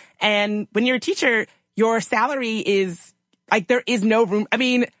teacher. And when you're a teacher, your salary is like, there is no room. I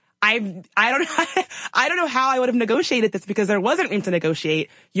mean, I don't know how I would have negotiated this because there wasn't room to negotiate.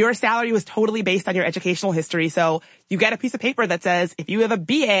 Your salary was totally based on your educational history. So you get a piece of paper that says, if you have a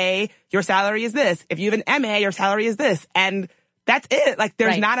BA, your salary is this. If you have an MA, your salary is this. And that's it. Like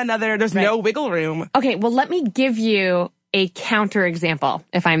there's no wiggle room. Okay. Well, let me give you a counter example,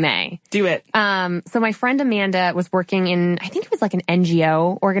 if I may. Do it. So my friend Amanda was working in, I think it was like an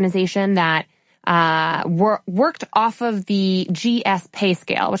NGO organization that worked off of the GS pay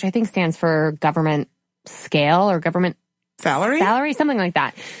scale, which I think stands for government scale or government salary, something like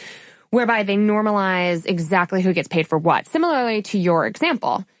that, whereby they normalize exactly who gets paid for what, similarly to your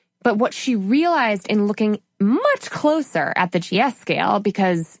example. But what she realized in looking much closer at the GS scale,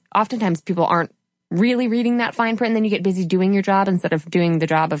 because oftentimes people aren't really reading that fine print and then you get busy doing your job instead of doing the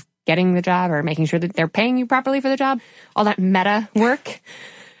job of getting the job or making sure that they're paying you properly for the job, all that meta work.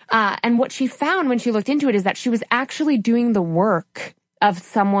 And what she found when she looked into it is that she was actually doing the work of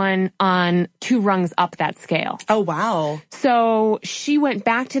someone on 2 rungs up that scale. Oh, wow. So she went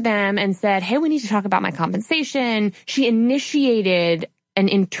back to them and said, hey, we need to talk about my compensation. She initiated an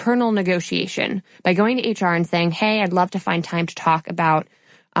internal negotiation by going to HR and saying, hey, I'd love to find time to talk about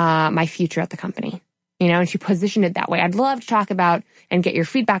my future at the company. And she positioned it that way. I'd love to talk about and get your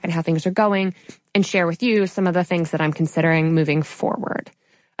feedback on how things are going and share with you some of the things that I'm considering moving forward.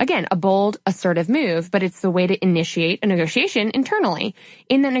 Again, a bold, assertive move, but it's the way to initiate a negotiation internally.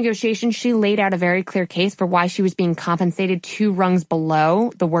 In that negotiation, she laid out a very clear case for why she was being compensated 2 rungs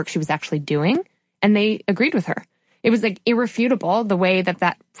below the work she was actually doing, and they agreed with her. It was like irrefutable the way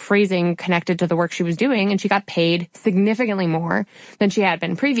that phrasing connected to the work she was doing, and she got paid significantly more than she had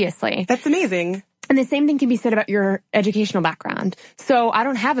been previously. That's amazing. And the same thing can be said about your educational background. So I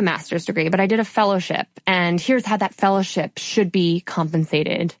don't have a master's degree, but I did a fellowship. And here's how that fellowship should be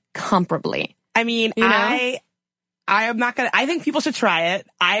compensated comparably. I mean, I am not going to, I think people should try it.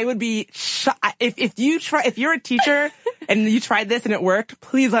 I would be, if you're a teacher and you tried this and it worked,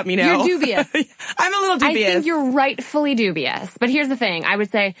 please let me know. You're dubious. I'm a little dubious. I think you're rightfully dubious. But here's the thing. I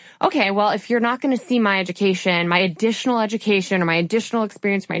would say, okay, well, if you're not going to see my education, my additional education or my additional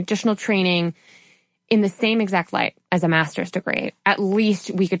experience, my additional training in the same exact light as a master's degree, at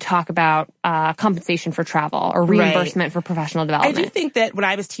least we could talk about compensation for travel or reimbursement for professional development. I do think that when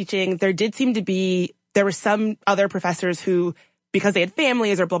I was teaching, there were some other professors who, because they had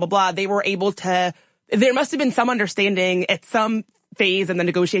families or blah, blah, blah, they were able to, there must have been some understanding at some phase in the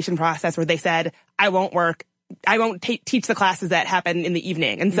negotiation process where they said, I won't teach the classes that happen in the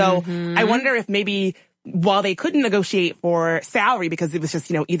evening. And so I wonder if maybe while they couldn't negotiate for salary because it was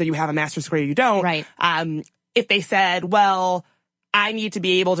just, either you have a master's degree or you don't. Right. If they said, well, I need to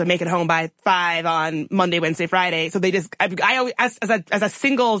be able to make it home by 5 on Monday, Wednesday, Friday. So they just, I always, as a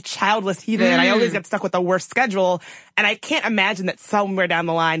single childless heathen, I always get stuck with the worst schedule. And I can't imagine that somewhere down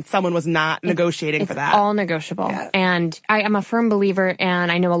the line, someone was not negotiating for that. It's all negotiable. Yeah. And I am a firm believer,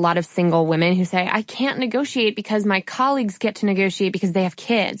 and I know a lot of single women who say, I can't negotiate because my colleagues get to negotiate because they have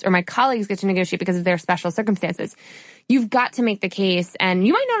kids, or my colleagues get to negotiate because of their special circumstances. You've got to make the case, and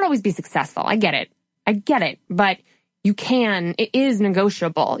you might not always be successful. I get it. But it is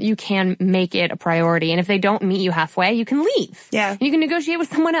negotiable. You can make it a priority. And if they don't meet you halfway, you can leave. Yeah. And you can negotiate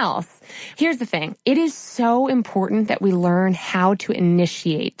with someone else. Here's the thing. It is so important that we learn how to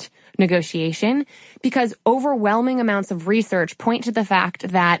initiate negotiation, because overwhelming amounts of research point to the fact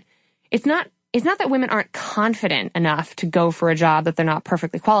that it's not that women aren't confident enough to go for a job that they're not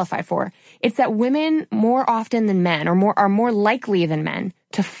perfectly qualified for. It's that women more often than men are more likely than men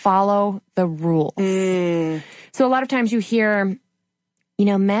to follow the rules. So a lot of times you hear,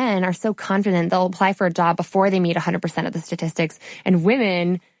 men are so confident they'll apply for a job before they meet 100% of the statistics, and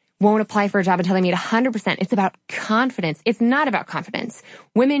women won't apply for a job until they meet 100%. It's about confidence. It's not about confidence.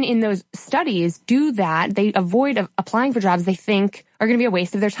 Women in those studies do that. They avoid applying for jobs they think are going to be a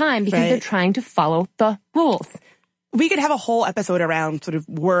waste of their time because they're trying to follow the rules. We could have a whole episode around sort of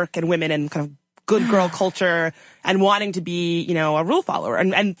work and women and kind of good girl culture and wanting to be, a rule follower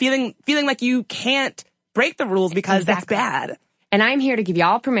and feeling like you can't break the rules because that's bad. And I'm here to give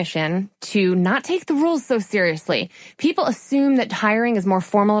y'all permission to not take the rules so seriously. People assume that hiring is more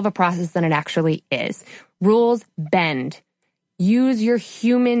formal of a process than it actually is. Rules bend. Use your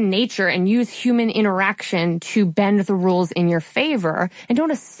human nature and use human interaction to bend the rules in your favor. And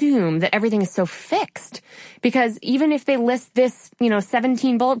don't assume that everything is so fixed. Because even if they list this,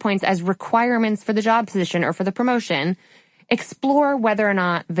 17 bullet points as requirements for the job position or for the promotion, explore whether or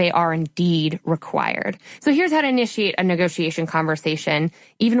not they are indeed required. So here's how to initiate a negotiation conversation,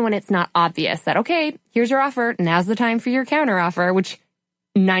 even when it's not obvious that, okay, here's your offer, now's the time for your counteroffer, which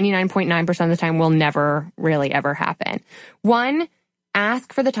 99.9% of the time will never really ever happen. 1,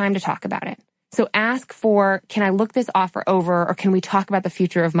 ask for the time to talk about it. So ask for, can I look this offer over, or can we talk about the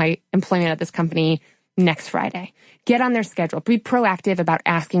future of my employment at this company next Friday? Get on their schedule. Be proactive about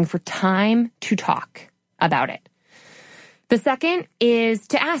asking for time to talk about it. The second is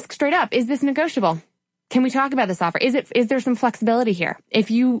to ask straight up, is this negotiable? Can we talk about this offer? Is there some flexibility here? If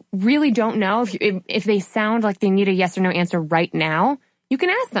you really don't know, if they sound like they need a yes or no answer right now, you can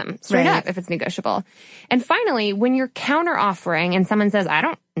ask them straight up if it's negotiable. And finally, when you're counter offering and someone says, I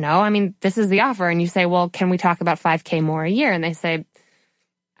don't know, this is the offer. And you say, well, can we talk about $5,000 more a year? And they say,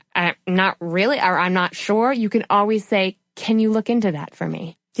 not really, or I'm not sure. You can always say, can you look into that for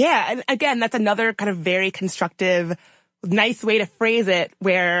me? Yeah. And again, that's another kind of very constructive, nice way to phrase it,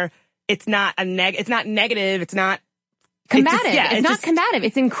 where it's not it's not negative. It's not combative. It's not combative.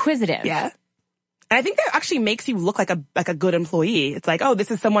 It's inquisitive. Yeah. And I think that actually makes you look like a good employee. It's like, oh,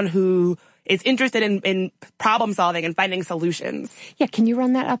 this is someone who is interested in problem solving and finding solutions. Yeah. Can you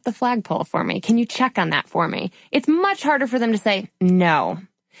run that up the flagpole for me? Can you check on that for me? It's much harder for them to say no.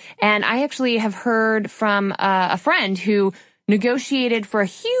 And I actually have heard from a friend who negotiated for a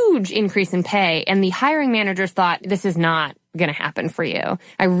huge increase in pay, and the hiring managers thought, this is not going to happen for you.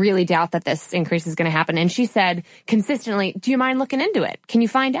 I really doubt that this increase is going to happen. And she said consistently, do you mind looking into it? Can you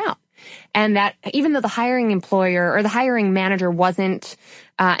find out? And that even though the hiring employer or the hiring manager wasn't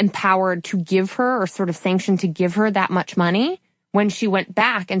empowered to give her or sort of sanctioned to give her that much money, when she went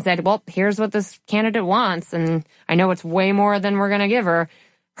back and said, well, here's what this candidate wants, and I know it's way more than we're going to give her,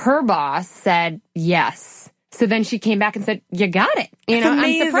 her boss said yes. So then she came back and said, you got it.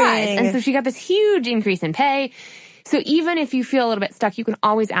 I'm surprised. And so she got this huge increase in pay. So even if you feel a little bit stuck, you can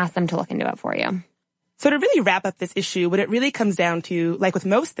always ask them to look into it for you. So to really wrap up this issue, what it really comes down to, like with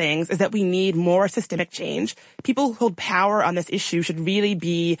most things, is that we need more systemic change. People who hold power on this issue should really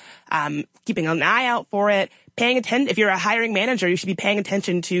be keeping an eye out for it, paying attention. If you're a hiring manager, you should be paying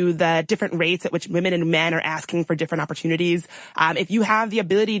attention to the different rates at which women and men are asking for different opportunities. If you have the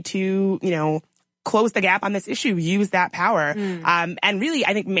ability to, close the gap on this issue, use that power. And really,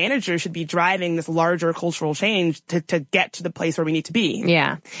 I think managers should be driving this larger cultural change to get to the place where we need to be.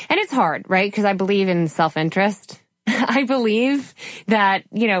 Yeah. And it's hard, right? Because I believe in self-interest. I believe that,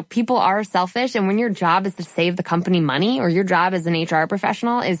 people are selfish, and when your job is to save the company money, or your job as an HR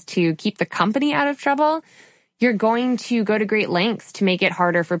professional is to keep the company out of trouble, you're going to go to great lengths to make it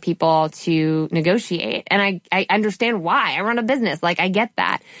harder for people to negotiate. And I understand why. I run a business. I get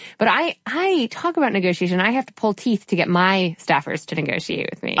that. But I talk about negotiation. I have to pull teeth to get my staffers to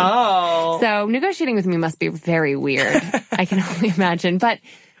negotiate with me. Oh. So negotiating with me must be very weird. I can only imagine. But,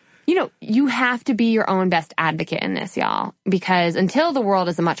 you have to be your own best advocate in this, y'all, because until the world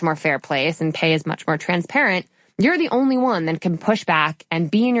is a much more fair place and pay is much more transparent, you're the only one that can push back and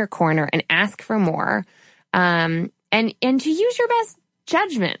be in your corner and ask for more, and to use your best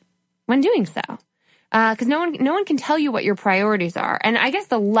judgment when doing so. Because no one can tell you what your priorities are. And I guess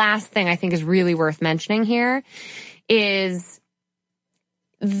the last thing I think is really worth mentioning here is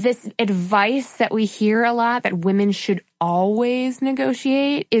this advice that we hear a lot, that women should always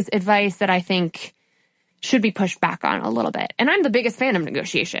negotiate, is advice that I think should be pushed back on a little bit. And I'm the biggest fan of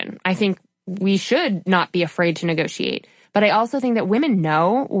negotiation. I think we should not be afraid to negotiate. But I also think that women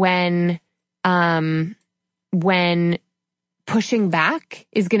know when pushing back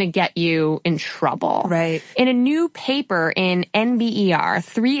is going to get you in trouble. Right. In a new paper in NBER,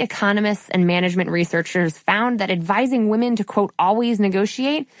 3 economists and management researchers found that advising women to, quote, always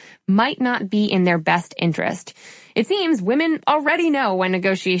negotiate might not be in their best interest. It seems women already know when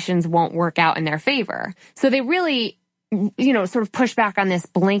negotiations won't work out in their favor. So they really, sort of push back on this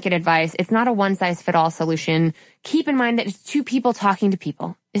blanket advice. It's not a one-size-fit-all solution. Keep in mind that it's 2 people talking to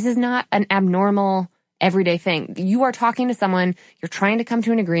people. This is not an abnormal everyday thing. You are talking to someone, you're trying to come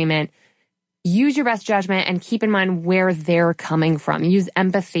to an agreement. Use your best judgment and keep in mind where they're coming from. Use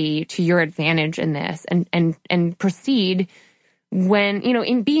empathy to your advantage in this and proceed when,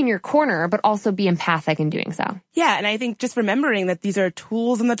 be in your corner, but also be empathic in doing so. Yeah. And I think just remembering that these are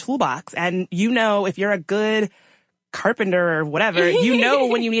tools in the toolbox, and if you're a good carpenter or whatever,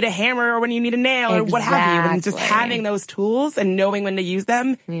 when you need a hammer or when you need a nail or what have you. And just having those tools and knowing when to use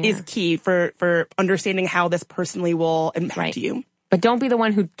them is key for understanding how this personally will impact you. But don't be the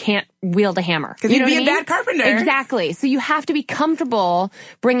one who can't wield a hammer. Because you'd be a bad carpenter. Exactly. So you have to be comfortable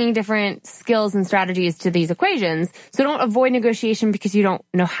bringing different skills and strategies to these equations. So don't avoid negotiation because you don't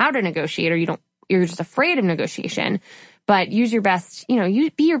know how to negotiate, or you're just afraid of negotiation. But use your best,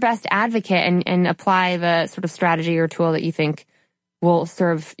 be your best advocate and apply the sort of strategy or tool that you think will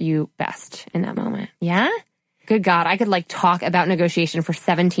serve you best in that moment. Yeah? Good God, I could talk about negotiation for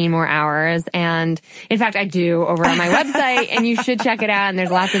 17 more hours. And in fact, I do over on my website, and you should check it out. And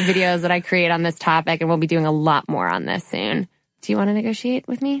there's lots of videos that I create on this topic, and we'll be doing a lot more on this soon. Do you want to negotiate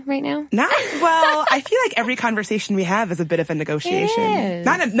with me right now? Well, I feel like every conversation we have is a bit of a negotiation. It is.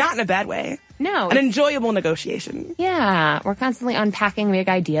 Not in a bad way. No. An enjoyable negotiation. Yeah. We're constantly unpacking big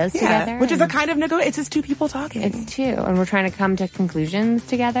ideas together. Which is a kind of it's just 2 people talking. It's 2. And we're trying to come to conclusions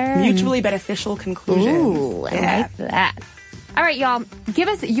together. Mutually beneficial conclusions. Ooh, I like that. All right, y'all. Give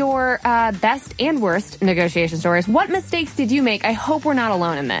us your best and worst negotiation stories. What mistakes did you make? I hope we're not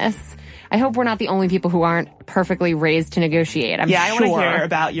alone in this. I hope we're not the only people who aren't perfectly raised to negotiate. I'm sure. I want to hear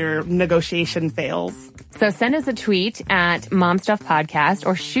about your negotiation fails. So send us a tweet at Mom Stuff Podcast,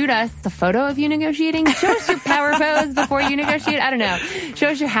 or shoot us a photo of you negotiating. Show us your power pose before you negotiate. I don't know. Show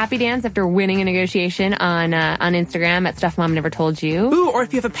us your happy dance after winning a negotiation on Instagram at Stuff Mom Never Told You. Ooh, or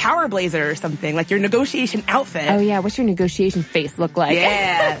if you have a power blazer or something, like your negotiation outfit. Oh yeah, what's your negotiation face look like?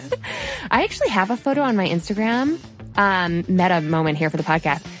 Yeah. I actually have a photo on my Instagram. Meta moment here for the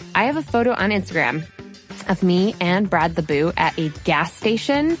podcast. I have a photo on Instagram of me and Brad the Boo at a gas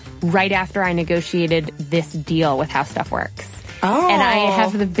station right after I negotiated this deal with How Stuff Works. Oh. And I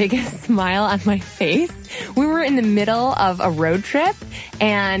have the biggest smile on my face. We were in the middle of a road trip,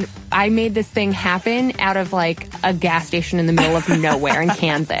 and I made this thing happen out of a gas station in the middle of nowhere in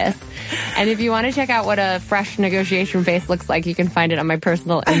Kansas. And if you want to check out what a fresh negotiation face looks like, you can find it on my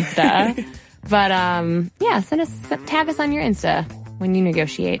personal Insta. But tag us on your Insta when you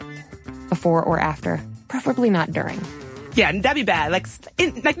negotiate, before or after, preferably not during. Yeah, that'd be bad.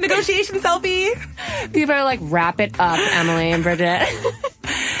 Negotiation selfie. People are wrap it up, Emily and Bridget.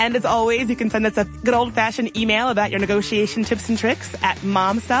 And as always, you can send us a good old-fashioned email about your negotiation tips and tricks at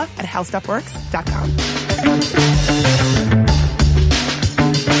momstuff@howstuffworks.com.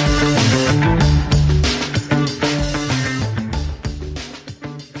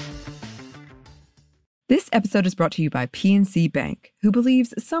 This episode is brought to you by PNC Bank, who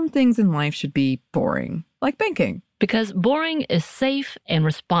believes some things in life should be boring, like banking. Because boring is safe and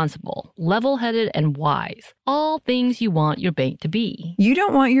responsible, level-headed and wise. All things you want your bank to be. You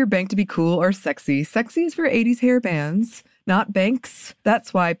don't want your bank to be cool or sexy. Sexy is for 80s hair bands, not banks.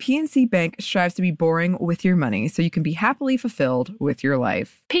 That's why PNC Bank strives to be boring with your money, so you can be happily fulfilled with your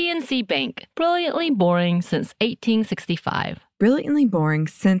life. PNC Bank, brilliantly boring since 1865. Brilliantly Boring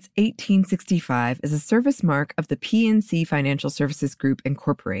Since 1865 is a service mark of the PNC Financial Services Group,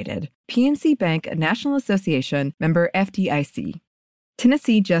 Incorporated. PNC Bank, a National Association, member FDIC.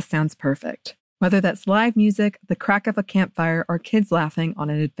 Tennessee just sounds perfect. Whether that's live music, the crack of a campfire, or kids laughing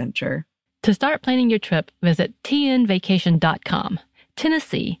on an adventure. To start planning your trip, visit tnvacation.com.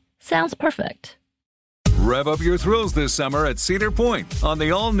 Tennessee Sounds perfect. Rev up your thrills this summer at Cedar Point on the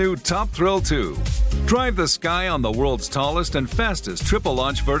all-new Top Thrill 2. Drive the sky on the world's tallest and fastest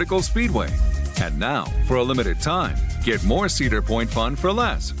triple-launch vertical speedway. And now, for a limited time, get more Cedar Point fun for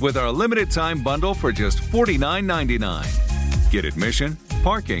less with our limited-time bundle for just $49.99. Get admission,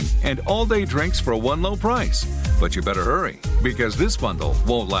 parking, and all-day drinks for one low price. But you better hurry, because this bundle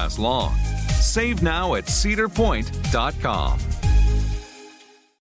won't last long. Save now at cedarpoint.com.